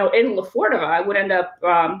 in Lefortovo. I would end up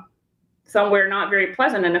somewhere not very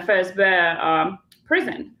pleasant in a FSB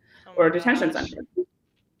prison or detention center,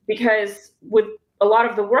 because with a lot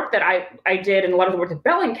of the work that I did, and a lot of the work that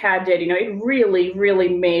Bellingcat did, it really, really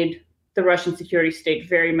made the Russian security state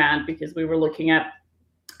very mad, because we were looking at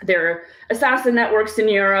their assassin networks in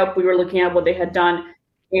Europe. We were looking at what they had done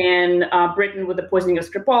in Britain with the poisoning of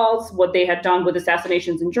Skripals, what they had done with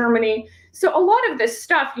assassinations in Germany. So a lot of this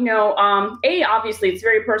stuff, A, obviously it's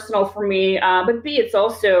very personal for me, but B, it's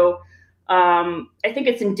also, I think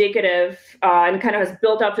it's indicative and kind of has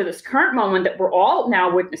built up to this current moment that we're all now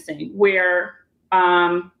witnessing, where,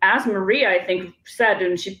 as Maria, I think, said,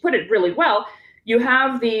 and she put it really well, you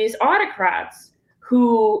have these autocrats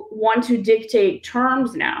who want to dictate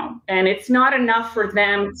terms now. And it's not enough for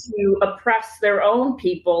them to oppress their own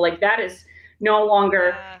people. Like, that is no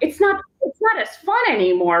longer, it's not as fun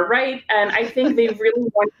anymore, right? And I think they really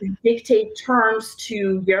want to dictate terms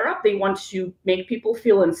to Europe. They want to make people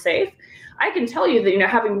feel unsafe. I can tell you that,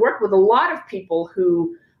 having worked with a lot of people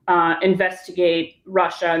who investigate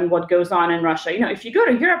Russia and what goes on in Russia, if you go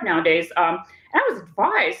to Europe nowadays, I was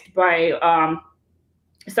advised by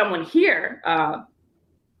someone here,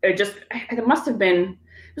 it must have been,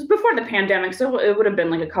 it was before the pandemic, so it would have been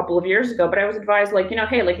like a couple of years ago, but I was advised, like,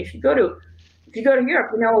 hey, like, if you go to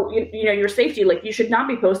Europe, your safety, like, you should not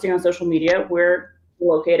be posting on social media where you're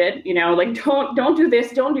located, like, don't do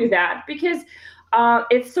this, don't do that, because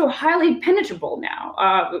it's so highly penetrable now.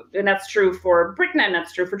 And that's true for Britain, and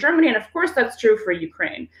that's true for Germany, and of course that's true for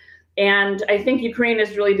Ukraine. And I think Ukraine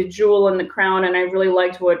is really the jewel in the crown, and I really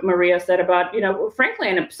liked what Maria said about, frankly,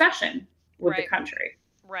 an obsession with the country.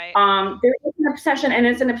 Right. There is an obsession, and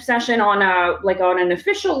it's an obsession on an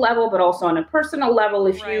official level, but also on a personal level.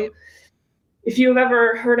 If you've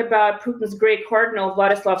ever heard about Putin's great cardinal,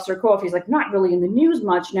 Vladislav Surkov, he's like not really in the news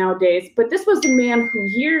much nowadays, but this was a man who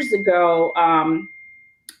years ago,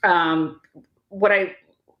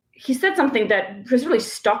 he said something that has really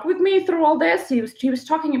stuck with me through all this. He was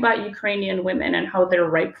talking about Ukrainian women and how they're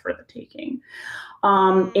ripe for the taking.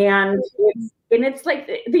 And it's like,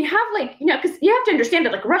 they have like, because you have to understand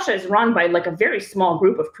that like Russia is run by like a very small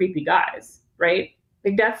group of creepy guys, right?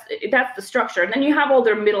 Like that's the structure. And then you have all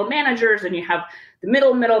their middle managers, and you have the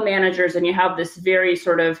middle managers, and you have this very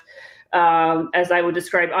sort of as I would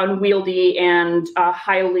describe, unwieldy and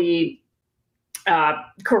highly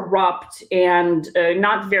corrupt and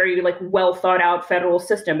not very like well thought out federal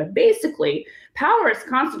system. But basically, power is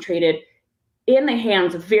concentrated in the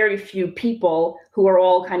hands of very few people who are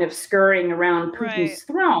all kind of scurrying around Putin's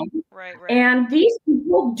throne. Right. And these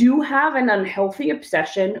people do have an unhealthy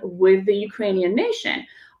obsession with the Ukrainian nation.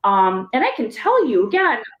 And I can tell you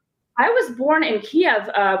again, I was born in Kiev.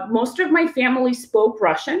 Most of my family spoke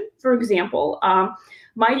Russian, for example.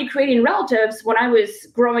 My Ukrainian relatives, when I was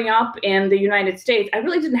growing up in the United States, I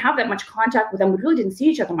really didn't have that much contact with them. We really didn't see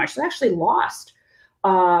each other much. So I actually lost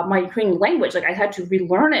my Ukrainian language. Like I had to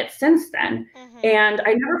relearn it since then. And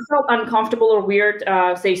I never felt uncomfortable or weird,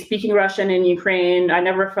 say, speaking Russian in Ukraine. I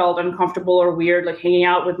never felt uncomfortable or weird, like hanging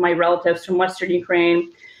out with my relatives from Western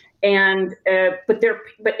Ukraine. And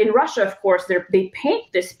but in Russia, of course, they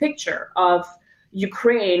paint this picture of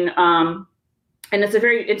Ukraine, and it's a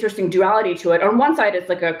very interesting duality to it. On one side, it's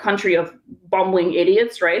like a country of bumbling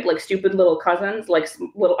idiots, right? Like stupid little cousins, like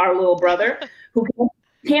our little brother, who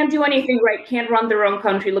can't do anything right, can't run their own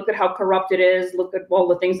country. Look at how corrupt it is. Look at all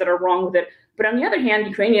the things that are wrong with it. But on the other hand,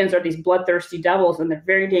 Ukrainians are these bloodthirsty devils, and they're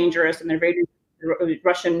very dangerous, and they're very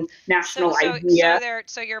Russian national idea.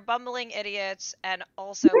 So you're bumbling idiots and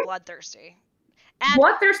also bloodthirsty. And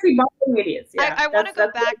bloodthirsty bumbling idiots. Yeah, I want to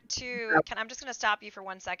go back to. I'm just going to stop you for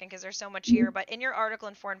 1 second because there's so much here. But in your article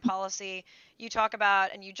in Foreign Policy, you talk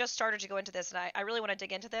about, and you just started to go into this, and I really want to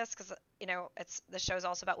dig into this because the show is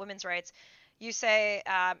also about women's rights. You say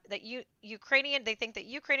that they think that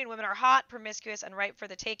Ukrainian women are hot, promiscuous, and ripe for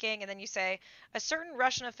the taking. And then you say, a certain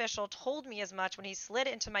Russian official told me as much when he slid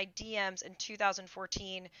into my DMs in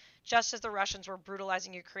 2014, just as the Russians were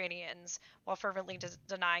brutalizing Ukrainians while fervently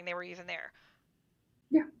denying they were even there.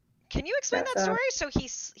 Yeah. Can you explain that story? So he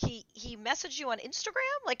messaged you on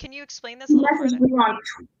Instagram? Like, can you explain this a little further? He messaged me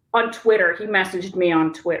on Twitter. He messaged me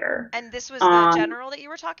on Twitter. And this was the general that you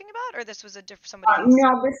were talking about, or this was somebody else?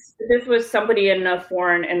 No, this was somebody in the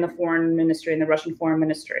foreign ministry, in the Russian foreign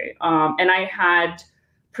ministry. And I had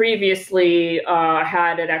previously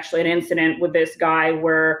had actually an incident with this guy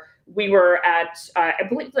where we were at, I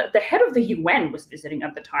believe the head of the UN was visiting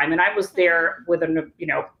at the time, and I was there with an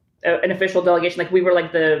official delegation. Like we were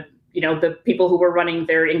like the people who were running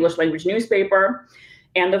their English language newspaper.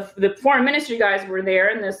 And the foreign ministry guys were there,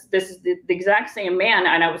 and this is the exact same man.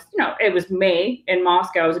 And I was, it was May in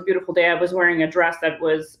Moscow. It was a beautiful day. I was wearing a dress that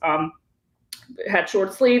was had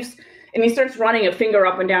short sleeves, and he starts running a finger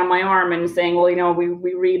up and down my arm and saying, "Well,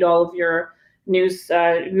 we read all of your news,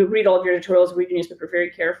 we read all of your editorials, read your newspaper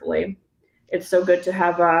very carefully. It's so good to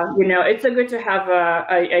have a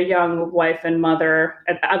young wife and mother."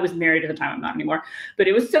 I was married at the time. I'm not anymore. But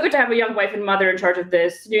it was so good to have a young wife and mother in charge of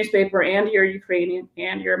this newspaper, and you're Ukrainian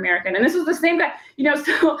and you're American. And this was the same guy,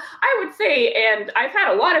 so I would say, and I've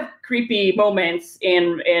had a lot of creepy moments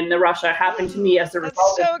in Russia happen to me as a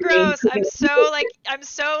result. That's so gross. I'm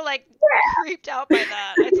so creeped out by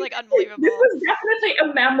that. It's like unbelievable. This was definitely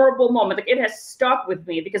a memorable moment. Like it has stuck with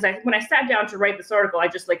me because when I sat down to write this article, I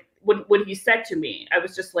just when he said to me, I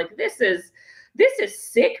was just like, this is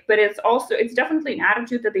sick, but it's definitely an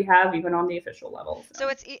attitude that they have even on the official level. So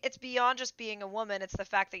it's beyond just being a woman. It's the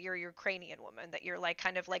fact that you're a Ukrainian woman, that you're like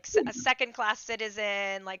kind of like a second class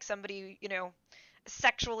citizen, like somebody,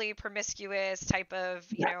 sexually promiscuous type of,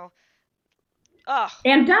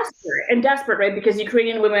 And desperate, right? Because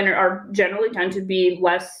Ukrainian women are generally tend to be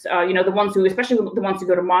less, the ones who, especially the ones who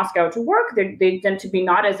go to Moscow to work, they tend to be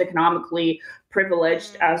not as economically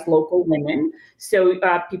privileged as local women. So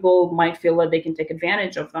people might feel that they can take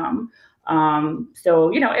advantage of them.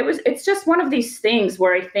 It's just one of these things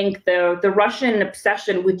where I think the Russian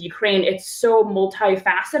obsession with Ukraine, it's so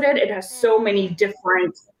multifaceted. It has so many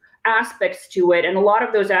different aspects to it. And a lot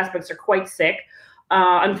of those aspects are quite sick.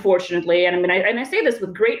 Unfortunately. And I mean, I say this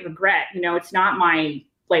with great regret, it's not I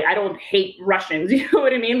don't hate Russians, you know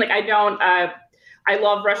what I mean? Like I don't, I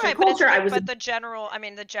love Russian culture. But the general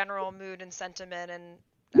mood and sentiment and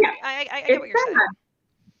I get what you're saying.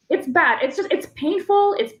 It's bad. It's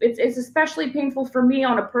painful. It's especially painful for me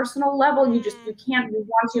on a personal level. You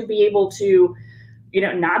want to be able to,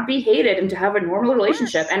 not be hated and to have a normal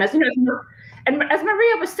relationship. And as and as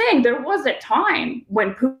Maria was saying, there was a time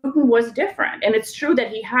when Putin was different. And it's true that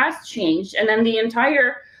he has changed. And then the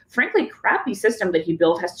entire, frankly, crappy system that he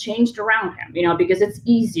built has changed around him, because it's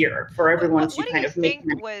easier for everyone to kind of make. What do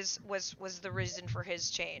you think was the reason for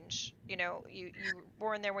his change? You were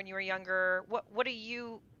born there when you were younger. What do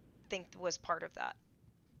you think was part of that?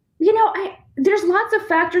 There's lots of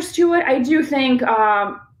factors to it. I do think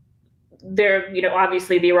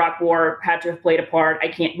obviously the Iraq War had to have played a part.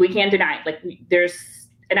 We can't deny it. Like there's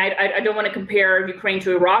and I don't want to compare Ukraine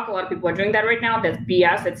to Iraq. A lot of people are doing that right now. That's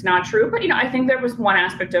BS. It's not true. But I think there was one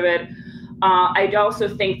aspect of it. I also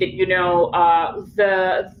think that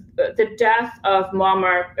the death of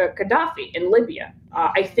Muammar Gaddafi in Libya.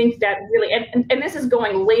 I think that really, and this is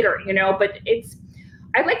going later, but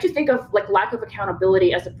I like to think of like lack of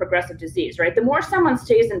accountability as a progressive disease, right? The more someone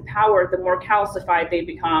stays in power, the more calcified they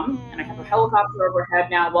become. And I have a helicopter overhead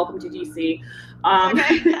now. Welcome to DC.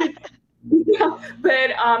 Okay. Yeah,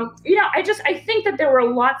 but I think that there were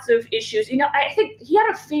lots of issues. I think he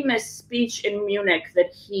had a famous speech in Munich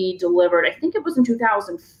that he delivered. I think it was in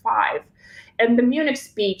 2005. And the Munich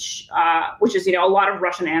speech, which is, a lot of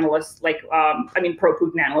Russian analysts,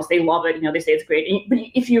 pro-Putin analysts, they love it. They say it's great. But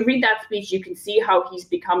if you read that speech, you can see how he's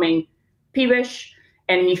becoming peevish,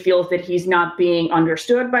 and he feels that he's not being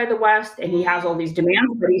understood by the West, and he has all these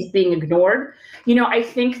demands, but he's being ignored. I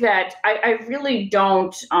think that I really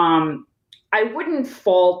don't. I wouldn't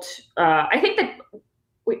fault. I think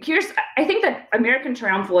that American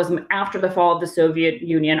triumphalism after the fall of the Soviet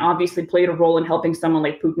Union obviously played a role in helping someone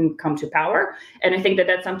like Putin come to power. And I think that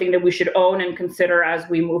that's something that we should own and consider as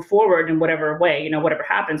we move forward in whatever way, whatever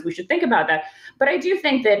happens, we should think about that. But I do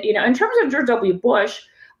think that, in terms of George W. Bush,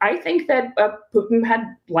 I think that Putin had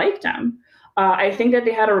liked him. I think that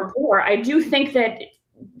they had a rapport. I do think that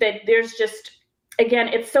there's just, again,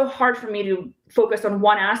 it's so hard for me to focus on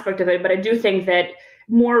one aspect of it, but I do think that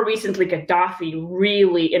more recently, Gaddafi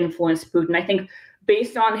really influenced Putin. I think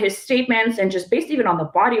based on his statements and just based even on the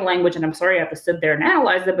body language, and I'm sorry I have to sit there and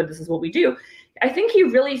analyze it, but this is what we do. I think he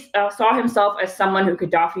really saw himself as someone who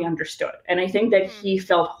Gaddafi understood. And I think that he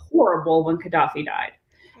felt horrible when Gaddafi died.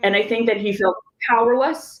 And I think that he felt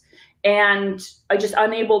powerless and just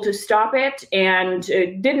unable to stop it, and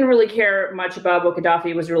didn't really care much about what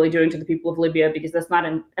Gaddafi was really doing to the people of Libya, because that's not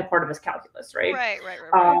a part of his calculus, right? Right.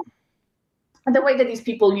 The way that these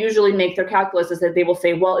people usually make their calculus is that they will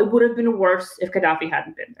say, well, it would have been worse if Gaddafi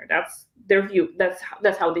hadn't been there. That's their view. That's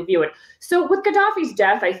how they view it. So with Gaddafi's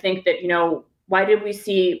death, I think that, why did we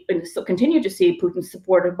see and still continue to see Putin's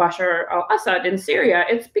support of Bashar al-Assad in Syria?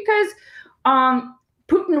 It's because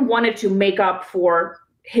Putin wanted to make up for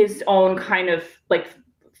his own kind of like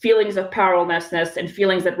feelings of powerlessness and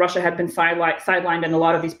feelings that Russia had been sidelined in a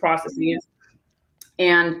lot of these processes.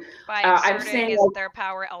 And by I'm saying their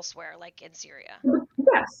power elsewhere, like in Syria.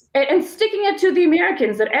 Yes, and sticking it to the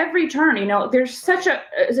Americans at every turn. There's such a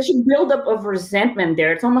buildup of resentment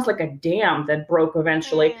there. It's almost like a dam that broke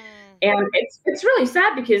eventually. And it's really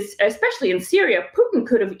sad because, especially in Syria, Putin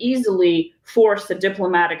could have easily forced a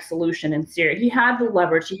diplomatic solution in Syria. He had the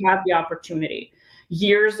leverage, he had the opportunity.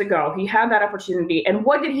 Years ago, he had that opportunity. And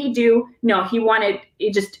what did he do? No,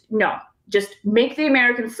 just make the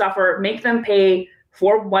Americans suffer, make them pay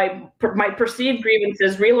for my perceived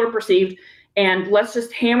grievances, real or perceived, and let's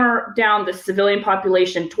just hammer down the civilian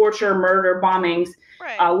population, torture, murder, bombings.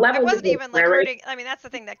 Right. It wasn't even like hurting. I mean, that's the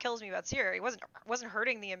thing that kills me about Syria. He wasn't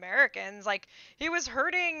hurting the Americans. Like, he was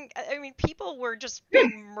hurting. I mean, people were just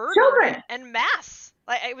being murdered en masse.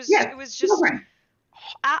 Like, it was just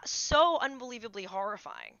so unbelievably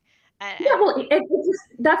horrifying.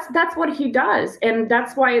 That's what he does, and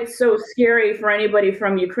that's why it's so scary for anybody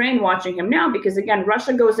from Ukraine watching him now, because again,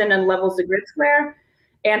 Russia goes in and levels the grid square,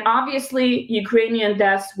 and obviously Ukrainian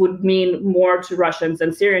deaths would mean more to Russians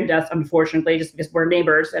than Syrian deaths, unfortunately, just because we're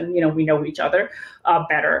neighbors and we know each other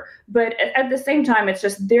better. But at the same time, it's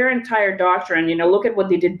just their entire doctrine. Look at what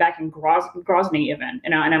they did back in Grozny, even.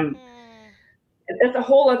 And it's a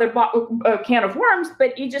whole other can of worms.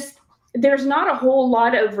 But there's not a whole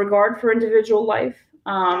lot of regard for individual life,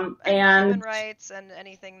 and human rights, and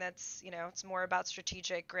anything that's it's more about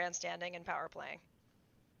strategic grandstanding and power playing.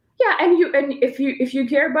 Yeah, and if you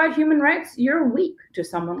care about human rights, you're weak to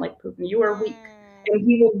someone like Putin. You are weak, and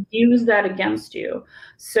he will use that against you.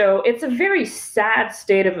 So it's a very sad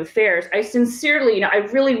state of affairs. I sincerely, I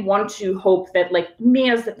really want to hope that, like,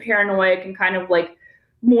 me as the paranoid and kind of like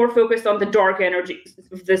more focused on the dark energy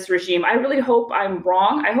of this regime, I really hope I'm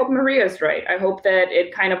wrong. I hope Maria's right. I hope that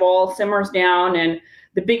it kind of all simmers down and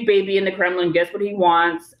the big baby in the Kremlin gets what he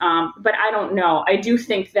wants. But I don't know. I do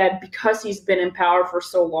think that because he's been in power for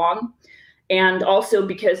so long, and also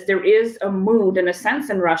because there is a mood and a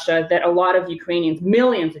sense in Russia that a lot of Ukrainians,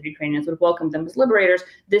 millions of Ukrainians, would welcome them as liberators,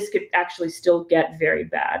 this could actually still get very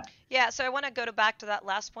bad. Yeah, so I want to go back to that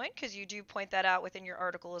last point, because you do point that out within your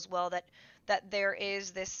article as well, that there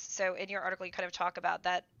is this. So in your article, you kind of talk about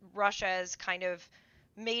that Russia has kind of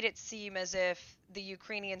made it seem as if the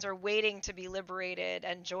Ukrainians are waiting to be liberated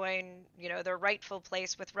and join, their rightful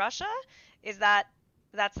place with Russia. Is that's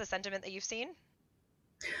the sentiment that you've seen?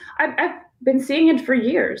 I've been seeing it for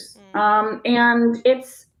years. And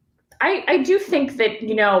I do think that,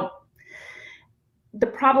 the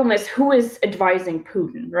problem is who is advising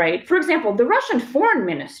Putin, right? For example, the Russian foreign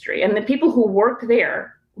ministry and the people who work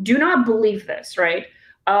there do not believe this, right?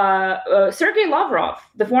 Sergei Lavrov,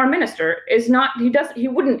 the foreign minister, is not,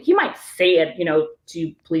 he might say it,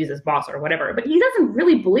 to please his boss or whatever, but he doesn't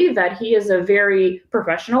really believe that. He is a very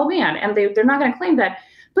professional man, and they're not going to claim that.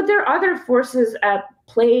 But there are other forces at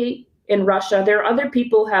play in Russia. There are other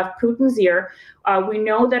people who have Putin's ear. We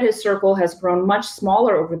know that his circle has grown much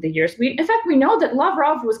smaller over the years. In fact, we know that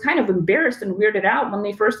Lavrov was kind of embarrassed and weirded out when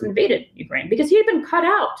they first invaded Ukraine because he had been cut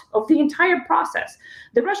out of the entire process.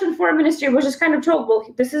 The Russian foreign ministry was just kind of told, well,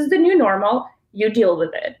 this is the new normal, you deal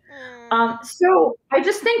with it. So I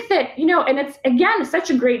just think that, and it's, again, such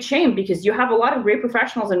a great shame because you have a lot of great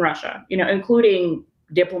professionals in Russia, including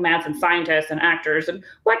diplomats and scientists and actors and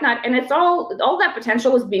whatnot. And it's all that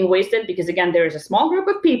potential is being wasted because, again, there is a small group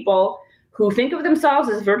of people who think of themselves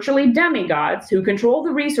as virtually demigods, who control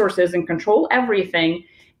the resources and control everything.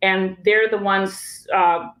 And they're the ones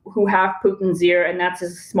who have Putin's ear, and that's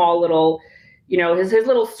his small little, his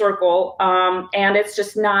little circle. And it's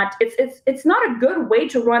just not, it's not a good way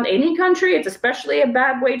to run any country. It's especially a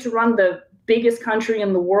bad way to run the biggest country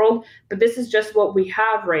in the world. But this is just what we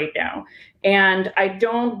have right now. And I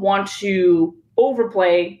don't want to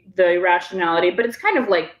overplay the irrationality, but it's kind of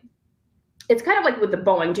like with the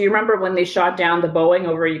Boeing. Do you remember when they shot down the Boeing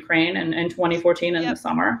over Ukraine in 2014 in the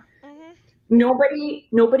summer? Nobody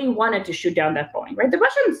wanted to shoot down that Boeing, right? The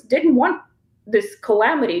Russians didn't want this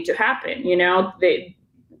calamity to happen.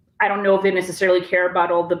 I don't know if they necessarily care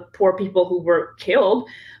about all the poor people who were killed,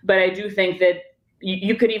 but I do think that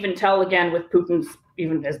you could even tell, again, with Putin's,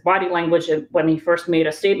 even his body language when he first made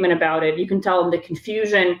a statement about it, you can tell in the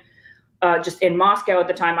confusion just in Moscow at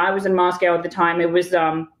the time. I was in Moscow at the time. It was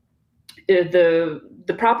the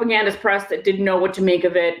propagandist press that didn't know what to make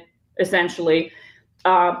of it, essentially.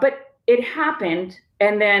 But it happened.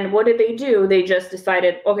 And then what did they do? They just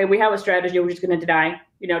decided, okay, we have a strategy. We're just going to deny.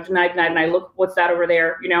 Look, what's that over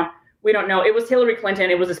there? We don't know. It was Hillary Clinton.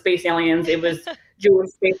 It was the space aliens. It was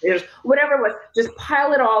Jewish space aliens, whatever it was. Just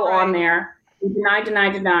pile it all on there.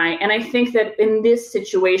 Deny. And I think that in this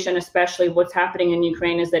situation, especially what's happening in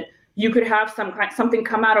Ukraine, is that you could have something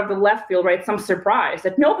come out of the left field, right? Some surprise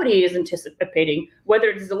that nobody is anticipating, whether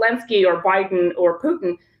it's Zelensky or Biden or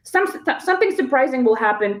Putin. Something surprising will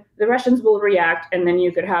happen. The Russians will react, and then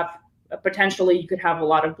you could have a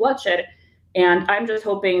lot of bloodshed. And I'm just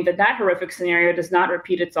hoping that horrific scenario does not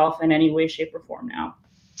repeat itself in any way, shape, or form now.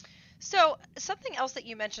 So something else that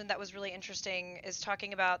you mentioned that was really interesting is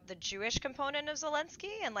talking about the Jewish component of Zelensky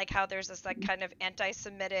and like how there's this like kind of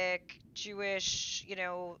anti-Semitic Jewish,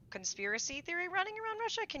 conspiracy theory running around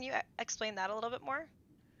Russia. Can you explain that a little bit more?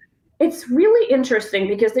 It's really interesting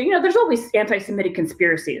because, there's always anti-Semitic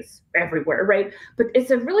conspiracies everywhere, right? But it's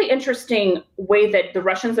a really interesting way that the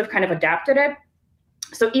Russians have kind of adapted it.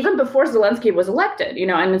 So even before Zelensky was elected,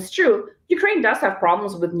 and it's true, Ukraine does have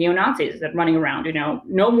problems with neo-Nazis that running around,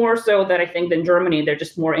 no more so that I think than Germany. They're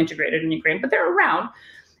just more integrated in Ukraine, but they're around.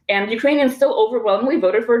 And Ukrainians still overwhelmingly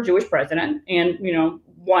voted for a Jewish president and,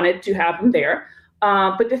 wanted to have him there.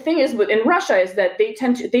 But the thing is in Russia is that they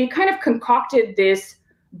kind of concocted this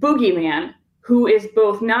boogeyman who is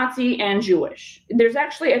both Nazi and Jewish. There's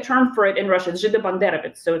actually a term for it in Russia,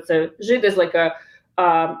 Zhido-Banderovets. So Zhid is like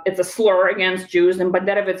it's a slur against Jews, and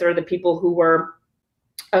Banderovets are the people who were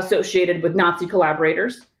associated with Nazi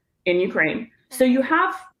collaborators in Ukraine. So you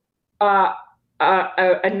have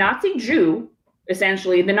a Nazi Jew,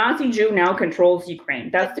 essentially. The Nazi Jew now controls Ukraine.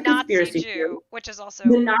 That's the conspiracy Nazi Jew, which is also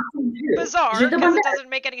the Nazi Jew. Bizarre because it doesn't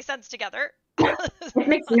make any sense together. It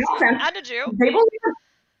makes no sense. And a Jew.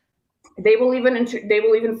 They will even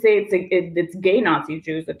say it's gay Nazi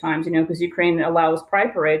Jews at times, because Ukraine allows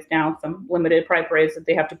pride parades now, some limited pride parades that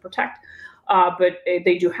they have to protect. But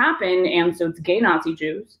they do happen, and so it's gay Nazi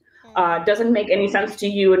Jews. Doesn't make any sense to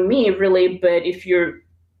you and me, really, but if you're,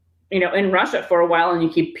 in Russia for a while and you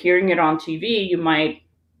keep hearing it on TV, you might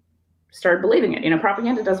start believing it.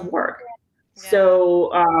 Propaganda does work. Yeah.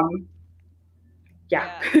 So,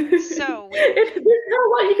 yeah. So there's not a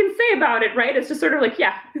lot you can say about it, right? It's just sort of like,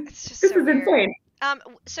 this is insane.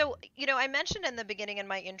 So, I mentioned in the beginning in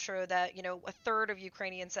my intro that, a third of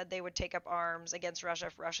Ukrainians said they would take up arms against Russia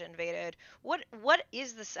if Russia invaded. What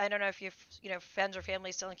is this? I don't know if you've, friends or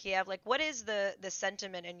family still in Kiev. Like, what is the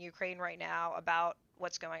sentiment in Ukraine right now about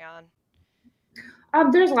what's going on?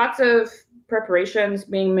 There's lots of preparations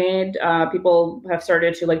being made. People have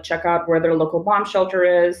started to check out where their local bomb shelter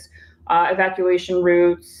is. evacuation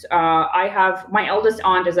routes. I have my eldest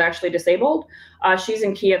aunt is actually disabled. She's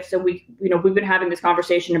in Kiev, so we've been having this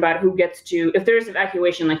conversation about who gets to, if there's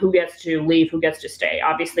evacuation, like who gets to leave, who gets to stay.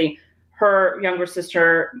 Obviously, her younger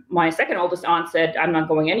sister, my second oldest aunt, said, I'm not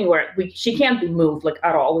going anywhere. She can't be moved like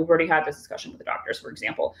at all. We've already had this discussion with the doctors, for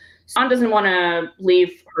example. Aunt doesn't want to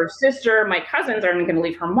leave her sister. My cousins aren't going to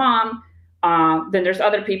leave her mom. Then there's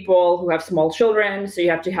other people who have small children, so you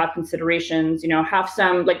have to have considerations, have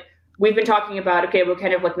some, like, we've been talking about, okay, what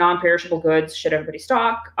kind of like non-perishable goods should everybody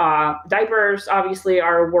stock? Diapers obviously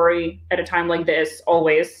are a worry at a time like this,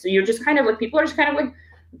 always. So you're just kind of like, people are just kind of like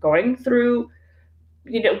going through,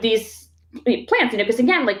 these plans, because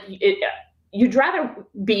again, like you'd rather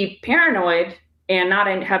be paranoid and not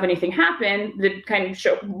have anything happen than kind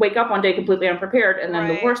of wake up one day completely unprepared and then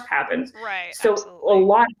the worst happens. Right. So absolutely. A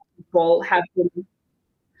lot of people have been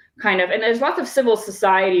kind of, and there's lots of civil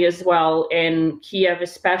society as well in Kiev,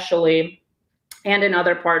 especially, and in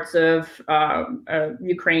other parts of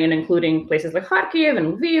Ukraine, including places like Kharkiv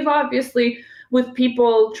and Lviv, obviously, with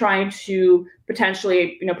people trying to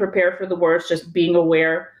potentially, prepare for the worst, just being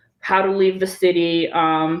aware how to leave the city,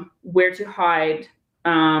 where to hide,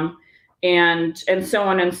 and so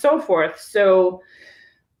on and so forth. So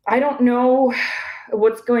I don't know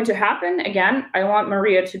what's going to happen. Again, I want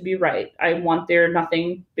Maria to be right. I want there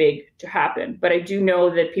nothing big to happen, but I do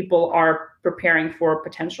know that people are preparing for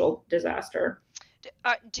potential disaster.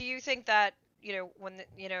 Do you think that, when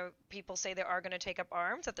people say they are going to take up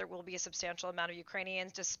arms, that there will be a substantial amount of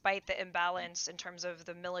Ukrainians, despite the imbalance in terms of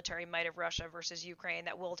the military might of Russia versus Ukraine,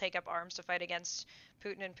 that will take up arms to fight against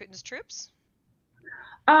Putin and Putin's troops?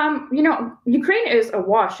 Ukraine is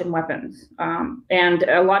awash in weapons, and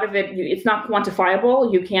a lot of it's not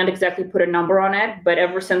quantifiable. You can't exactly put a number on it, but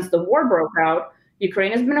ever since the war broke out,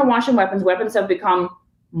 Ukraine has been awash in weapons. Weapons have become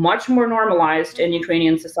much more normalized in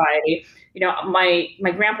Ukrainian society.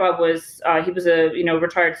 My grandpa was he was a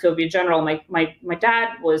retired Soviet general. My dad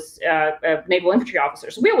was a naval infantry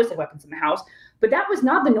officer, so we always had weapons in the house. But that was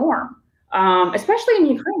not the norm, especially in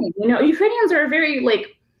Ukraine. Ukrainians are very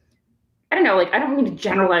I don't know, I don't mean to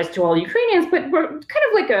generalize to all Ukrainians, but we're kind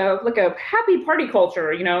of like a happy party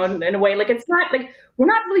culture, in a way. Like, it's not like we're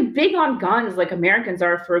not really big on guns like Americans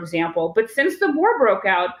are, for example. But since the war broke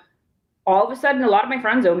out, all of a sudden, a lot of my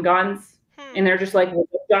friends own guns, and they're just like, well,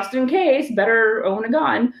 just in case, better own a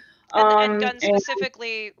gun. And guns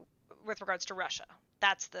specifically with regards to Russia.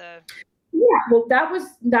 That's the... Yeah, well, that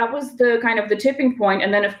was the kind of the tipping point.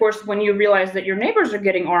 And then, of course, when you realize that your neighbors are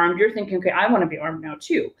getting armed, you're thinking, okay, I want to be armed now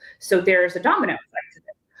too. So there's a domino effect to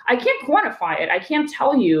this. I can't quantify it. I can't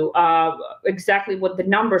tell you exactly what the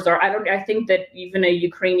numbers are. I think that even a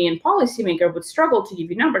Ukrainian policymaker would struggle to give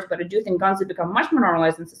you numbers, but I do think guns have become much more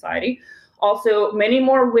normalized in society. Also, many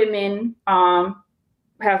more women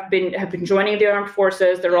have been joining the armed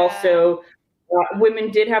forces. They're also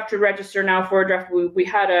women did have to register now for a draft.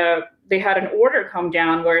 They had an order come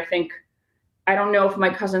down where I don't know if my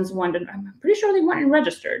cousins went, and I'm pretty sure they went and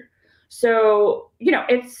registered. So,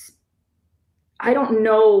 I don't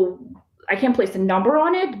know, I can't place a number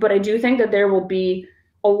on it, but I do think that there will be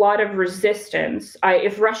a lot of resistance.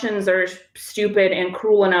 If Russians are stupid and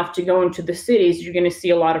cruel enough to go into the cities, you're going to see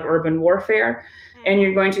a lot of urban warfare, and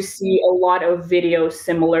you're going to see a lot of videos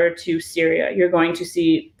similar to Syria. You're going to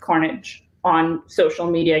see carnage on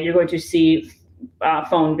social media. You're going to see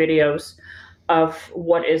phone videos of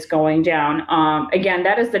what is going down. Again,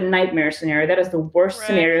 that is the nightmare scenario. That is the worst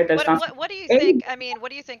scenario. What do you think? I mean, what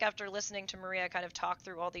do you think after listening to Maria kind of talk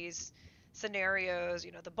through all these scenarios,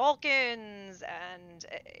 the Balkans, and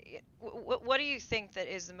what do you think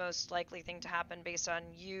that is the most likely thing to happen based on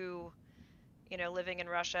you, living in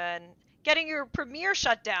Russia and getting your premiere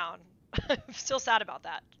shut down? I'm still sad about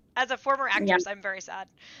that. As a former actress, I'm very sad.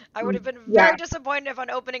 I would have been very disappointed if on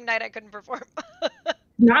opening night I couldn't perform.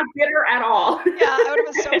 Not bitter at all. Yeah, I would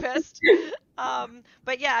have been so pissed.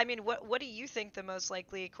 But yeah, I mean, what do you think the most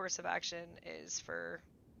likely course of action is for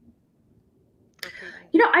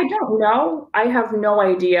Putin? I don't know. I have no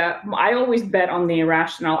idea. I always bet on the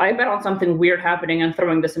irrational. I bet on something weird happening and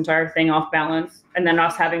throwing this entire thing off balance, and then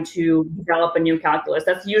us having to develop a new calculus.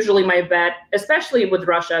 That's usually my bet, especially with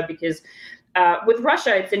Russia, because with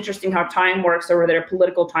Russia, it's interesting how time works over there,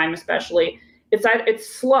 political time especially. It's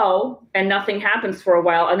slow and nothing happens for a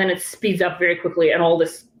while, and then it speeds up very quickly, and all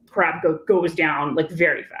this crap goes down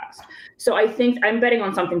very fast. So I think I'm betting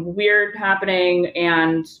on something weird happening,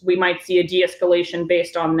 and we might see a de-escalation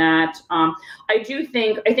based on that. I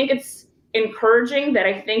think it's encouraging that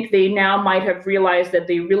I think they now might have realized that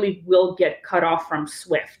they really will get cut off from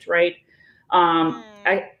SWIFT, right?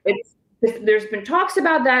 there's been talks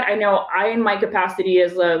about that. I know in my capacity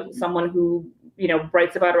as someone who,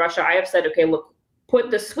 writes about Russia, I have said, okay, look, put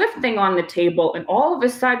the SWIFT thing on the table, and all of a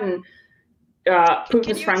sudden, Can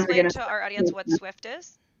Putin's you friends are explain going to to our audience what SWIFT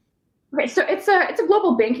is? Okay, so it's a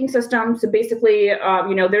global banking system. So basically,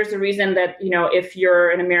 there's a reason that if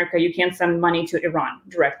you're in America, you can't send money to Iran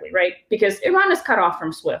directly, right? Because Iran is cut off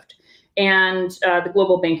from SWIFT and the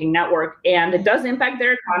global banking network, and it does impact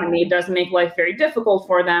their economy. It does make life very difficult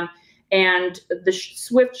for them. And the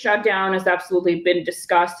SWIFT shutdown has absolutely been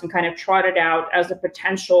discussed and kind of trotted out as a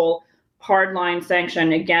potential hardline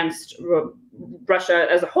sanction against Russia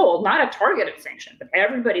as a whole, not a targeted sanction, but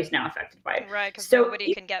everybody's now affected by it. Right, because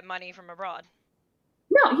nobody can get money from abroad.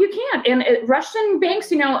 No, you can't. And Russian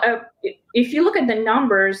banks, if you look at the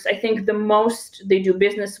numbers, I think the most they do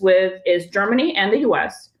business with is Germany and the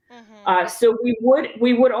U.S. So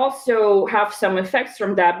we would also have some effects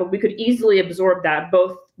from that, but we could easily absorb that.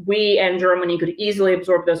 Both we and Germany could easily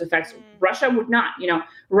absorb those effects. Russia would not.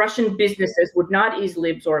 Russian businesses would not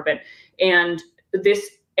easily absorb it. And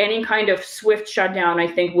any kind of SWIFT shutdown, I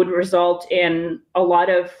think, would result in a lot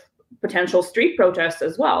of potential street protests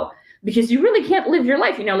as well, because you really can't live your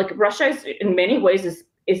life. Like Russia is in many ways is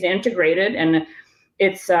integrated, and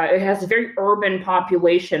it has a very urban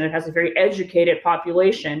population. It has a very educated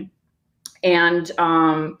population. And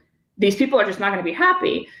these people are just not going to be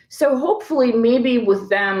happy. So hopefully, maybe with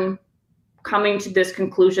them coming to this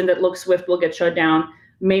conclusion that, look, SWIFT will get shut down,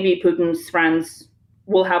 maybe Putin's friends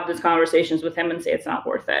will have these conversations with him and say it's not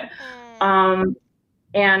worth it.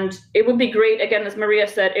 And it would be great, again, as Maria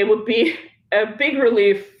said, it would be a big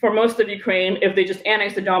relief for most of Ukraine if they just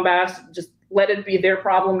annex the Donbass, just let it be their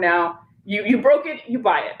problem now. You broke it, you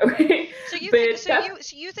buy it, okay? So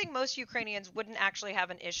you think most Ukrainians wouldn't actually have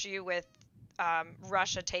an issue with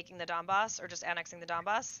Russia taking the Donbass or just annexing the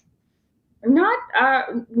Donbass? Not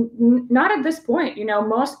at this point.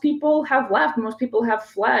 Most people have left. Most people have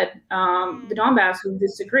fled the Donbass who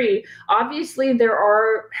disagree. Obviously, there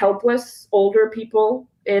are helpless older people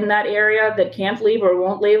in that area that can't leave or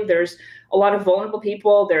won't leave. There's a lot of vulnerable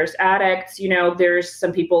people. There's addicts. There's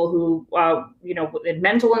some people who, in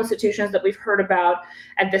mental institutions that we've heard about.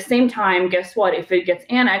 At the same time, guess what? If it gets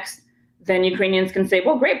annexed, then Ukrainians can say,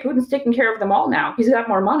 well, great, Putin's taking care of them all now. He's got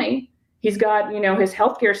more money. He's got, his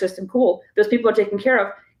healthcare system. Cool. Those people are taken care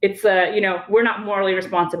of. It's, we're not morally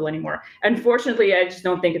responsible anymore. Unfortunately, I just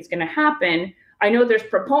don't think it's going to happen. I know there's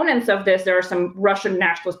proponents of this. There are some Russian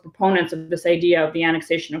nationalist proponents of this idea of the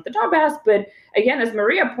annexation of the Donbass. But again, as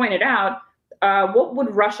Maria pointed out, what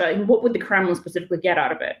would Russia and what would the Kremlin specifically get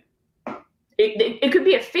out of it? It could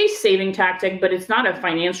be a face-saving tactic, but it's not a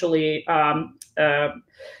financially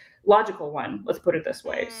logical one, let's put it this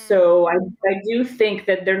way. So I do think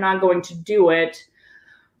that they're not going to do it.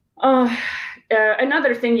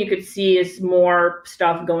 Another thing you could see is more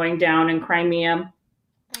stuff going down in Crimea.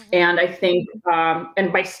 And I think,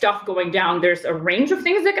 and by stuff going down, there's a range of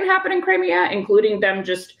things that can happen in Crimea, including them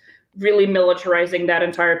just really militarizing that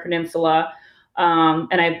entire peninsula.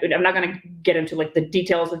 And I'm not going to get into like the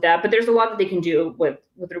details of that, but there's a lot that they can do with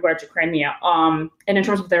regard to Crimea. And in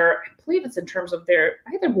terms of I believe it's in terms of their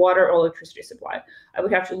either water or electricity supply. I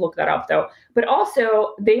would have to look that up though. But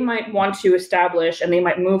also they might want to establish, and they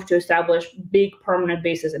might move to establish, big permanent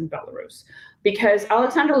bases in Belarus, because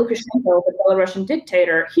Alexander Lukashenko, the Belarusian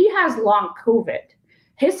dictator, he has long COVID.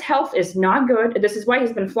 His health is not good. This is why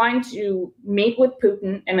he's been flying to meet with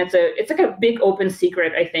Putin. And it's like a big open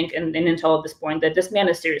secret, I think, in Intel at this point, that this man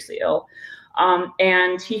is seriously ill.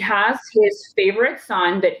 And he has his favorite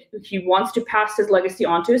son that he wants to pass his legacy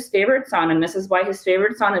on to his favorite son. And this is why his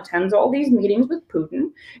favorite son attends all these meetings with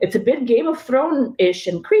Putin. It's a bit Game of Thrones-ish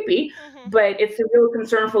and creepy, but it's a real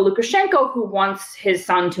concern for Lukashenko, who wants his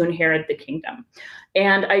son to inherit the kingdom.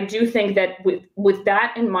 And I do think that with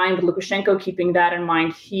that in mind, with Lukashenko keeping that in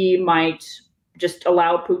mind, he might just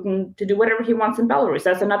allow Putin to do whatever he wants in Belarus.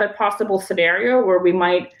 That's another possible scenario where we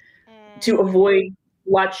might, to avoid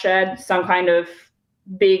bloodshed, some kind of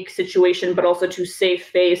big situation, but also to save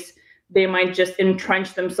face, they might just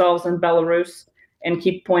entrench themselves in Belarus and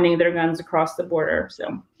keep pointing their guns across the border.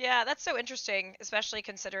 So yeah, that's so interesting, especially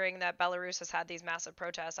considering that Belarus has had these massive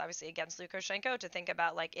protests, obviously against Lukashenko. To think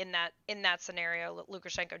about, like, in that scenario,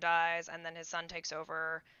 Lukashenko dies and then his son takes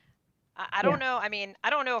over. I don't Yeah. know. I mean, I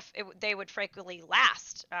don't know if they would frankly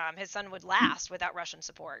last. His son would last without Russian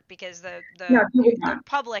support because No, he would the not.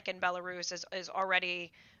 public in Belarus is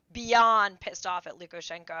already beyond pissed off at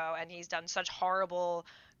Lukashenko, and he's done such horrible,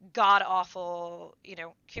 god awful,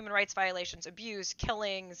 human rights violations, abuse,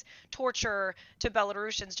 killings, torture to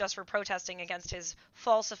Belarusians just for protesting against his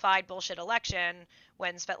falsified bullshit election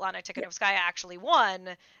when Svetlana Tikhanovskaya actually won.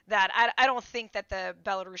 That I don't think that the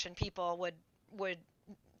Belarusian people would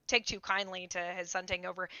take too kindly to his son taking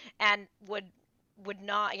over and would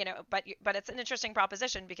not, but it's an interesting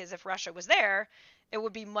proposition because if Russia was there, it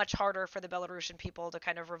would be much harder for the Belarusian people to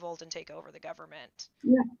kind of revolt and take over the government.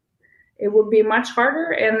 Yeah. It would be much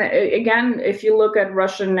harder. And again, if you look at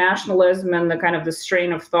Russian nationalism and the kind of the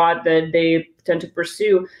strain of thought that they tend to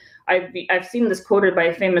pursue, I've seen this quoted by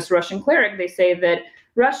a famous Russian cleric. They say that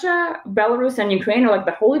Russia, Belarus, and Ukraine are like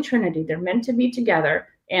the Holy Trinity. They're meant to be together.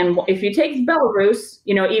 And Mm-hmm. if you take Belarus,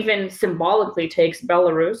 even symbolically takes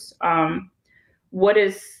Belarus, what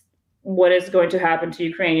is going to happen to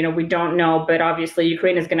Ukraine? We don't know, but obviously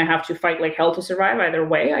Ukraine is going to have to fight like hell to survive either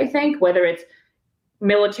way. I think whether it's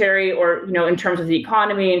military or in terms of the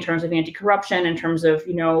economy, in terms of anti-corruption, in terms of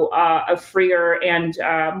a freer and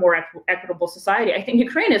more equitable society. I think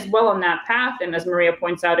Ukraine is well on that path, and as Maria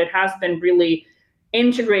points out, it has been really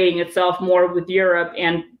integrating itself more with Europe,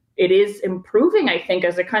 and it is improving, I think,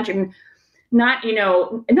 as a country. Not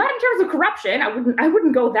not in terms of corruption. I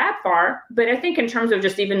wouldn't go that far, but I think in terms of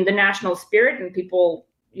just even the national spirit and people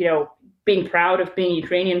being proud of being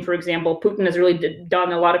Ukrainian, for example. Putin has really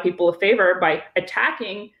done a lot of people a favor by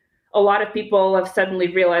attacking. A lot of people have suddenly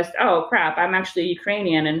realized, oh crap, I'm actually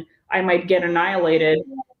Ukrainian and I might get annihilated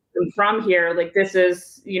from here. Like this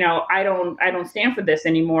is, I don't stand for this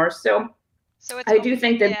anymore. So So it's I do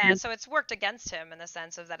think that yeah, so it's worked against him in the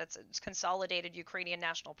sense of that it's consolidated Ukrainian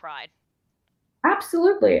national pride.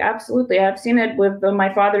 absolutely, absolutely. I've seen it with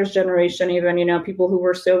my father's generation, even, people who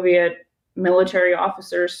were Soviet military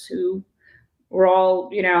officers who we're all,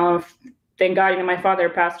 thank God, my father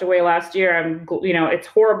passed away last year. It's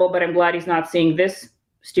horrible, but I'm glad he's not seeing this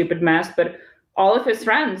stupid mess. But all of his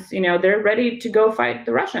friends, they're ready to go fight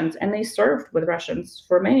the Russians, and they served with Russians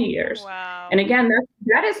for many years. And Wow. again,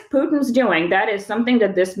 that is Putin's doing. That is something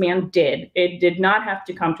that this man did. It did not have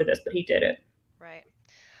to come to this, but he did it. Right.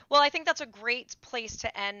 Well, I think that's a great place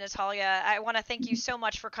to end, Natalia. I want to thank you so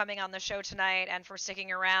much for coming on the show tonight and for sticking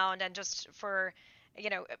around and just for,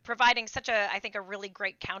 providing such I think, a really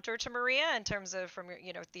great counter to Maria in terms of from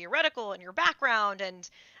your, theoretical and your background and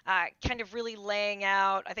kind of really laying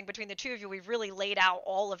out, I think between the two of you, we've really laid out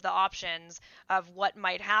all of the options of what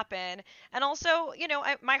might happen. And also,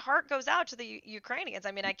 my heart goes out to the Ukrainians.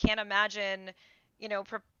 I mean, I can't imagine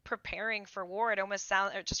preparing for war. It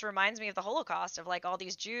just reminds me of the Holocaust, of like all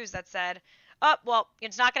these Jews that said, oh, well,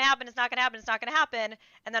 it's not going to happen, it's not going to happen, it's not going to happen.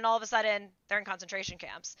 And then all of a sudden they're in concentration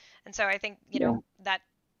camps. And so I think, Yeah. that,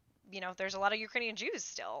 there's a lot of Ukrainian Jews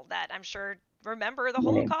still that I'm sure remember the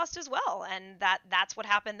Right. Holocaust as well. And that's what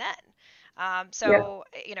happened then. Yeah. So,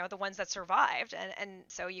 the ones that survived. And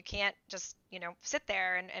so you can't just, sit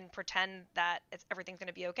there and pretend that everything's going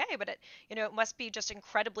to be okay. But it must be just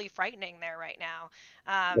incredibly frightening there right now.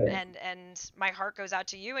 Yeah. And my heart goes out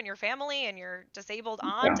to you and your family and your disabled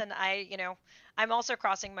Yeah. aunt. And I'm also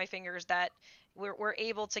crossing my fingers that we're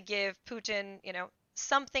able to give Putin,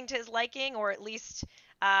 something to his liking, or at least,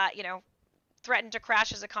 threaten to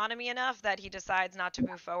crash his economy enough that he decides not to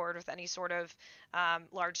move forward with any sort of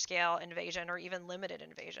large scale invasion or even limited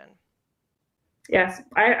invasion. Yes,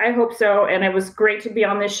 I hope so. And it was great to be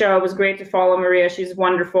on this show. It was great to follow Maria. She's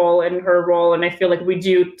wonderful in her role. And I feel like we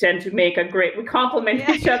do tend to we complement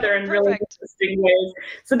Yeah, each other in really perfect. interesting ways.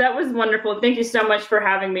 So that was wonderful. Thank you so much for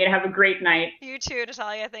having me, and have a great night. You too,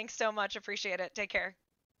 Natalia. Thanks so much. Appreciate it. Take care.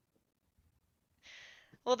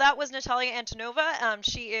 Well, that was Natalia Antonova.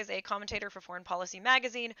 She is a commentator for Foreign Policy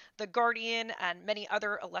Magazine, The Guardian, and many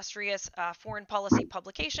other illustrious foreign policy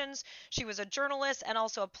publications. She was a journalist and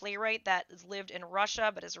also a playwright that has lived in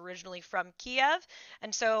Russia but is originally from Kiev.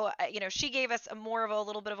 And so, she gave us more of a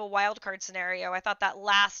little bit of a wild card scenario. I thought that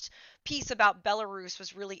last piece about Belarus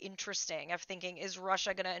was really interesting. Of thinking, is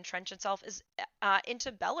Russia going to entrench itself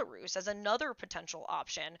into Belarus as another potential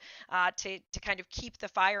option to kind of keep the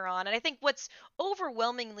fire on? And I think what's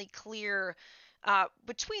overwhelmingly clear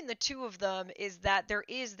between the two of them is that there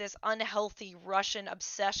is this unhealthy Russian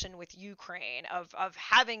obsession with Ukraine, of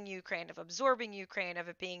having Ukraine, of absorbing Ukraine, of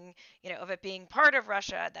it being part of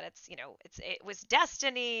Russia, that it was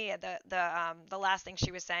destiny. The last thing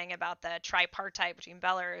she was saying about the tripartite between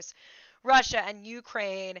Belarus, Russia and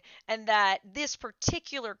Ukraine, and that this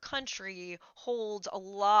particular country holds a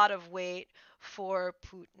lot of weight for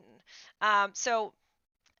Putin. So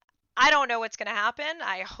I don't know what's going to happen.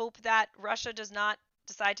 I hope that Russia does not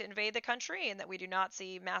decide to invade the country and that we do not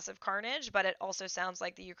see massive carnage, but it also sounds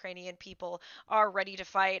like the Ukrainian people are ready to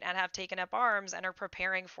fight and have taken up arms and are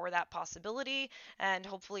preparing for that possibility, and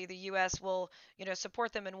hopefully the US will,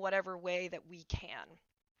 support them in whatever way that we can.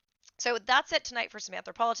 So that's it tonight for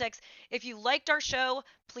Samantha Politics. If you liked our show,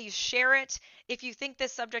 please share it. If you think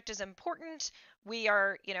this subject is important, we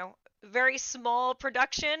are, very small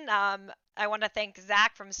production. I want to thank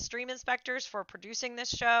Zach from Stream Inspectors for producing this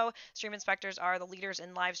show. Stream Inspectors are the leaders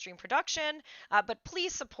in live stream production. But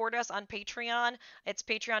please support us on Patreon. It's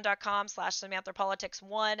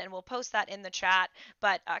patreon.com/SamanthaPolitics1, and we'll post that in the chat.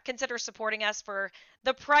 But consider supporting us for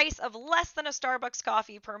the price of less than a Starbucks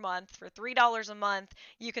coffee per month. For $3 a month,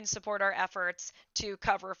 you can support our efforts to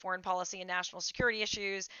cover foreign policy and national security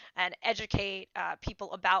issues and educate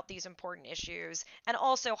people about these important issues, and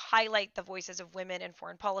also highlight the voices of women in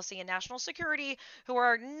foreign policy and national security who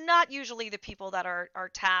are not usually the people that are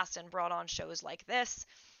tasked and brought on shows like this.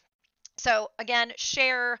 So again,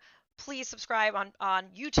 share. Please subscribe on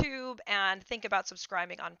YouTube and think about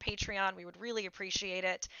subscribing on Patreon. We would really appreciate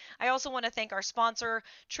it. I also want to thank our sponsor,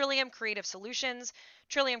 Trillium Creative Solutions.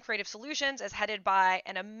 Trillium Creative Solutions is headed by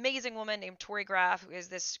an amazing woman named Tori Graff, who is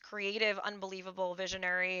this creative, unbelievable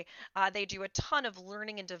visionary. They do a ton of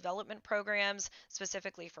learning and development programs,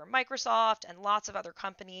 specifically for Microsoft and lots of other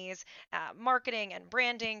companies, marketing and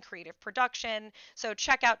branding, creative production. So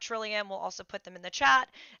check out Trillium. We'll also put them in the chat.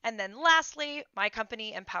 And then lastly, my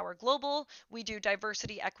company, Empower Global. We do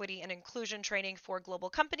diversity, equity, and inclusion training for global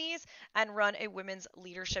companies and run a women's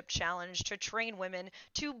leadership challenge to train women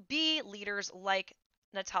to be leaders like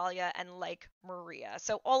Natalia and like Maria.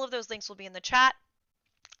 So all of those links will be in the chat.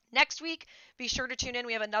 Next week, be sure to tune in.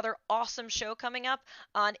 We have another awesome show coming up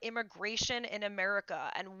on immigration in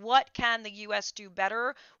America and what can the U.S. do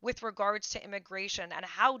better with regards to immigration, and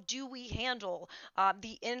how do we handle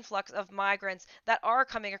the influx of migrants that are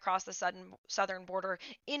coming across the southern border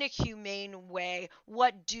in a humane way.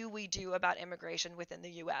 What do we do about immigration within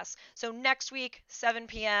the U.S.? So next week, 7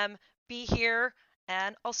 p.m., be here,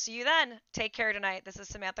 and I'll see you then. Take care tonight. This is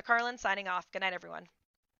Samantha Carlin signing off. Good night, everyone.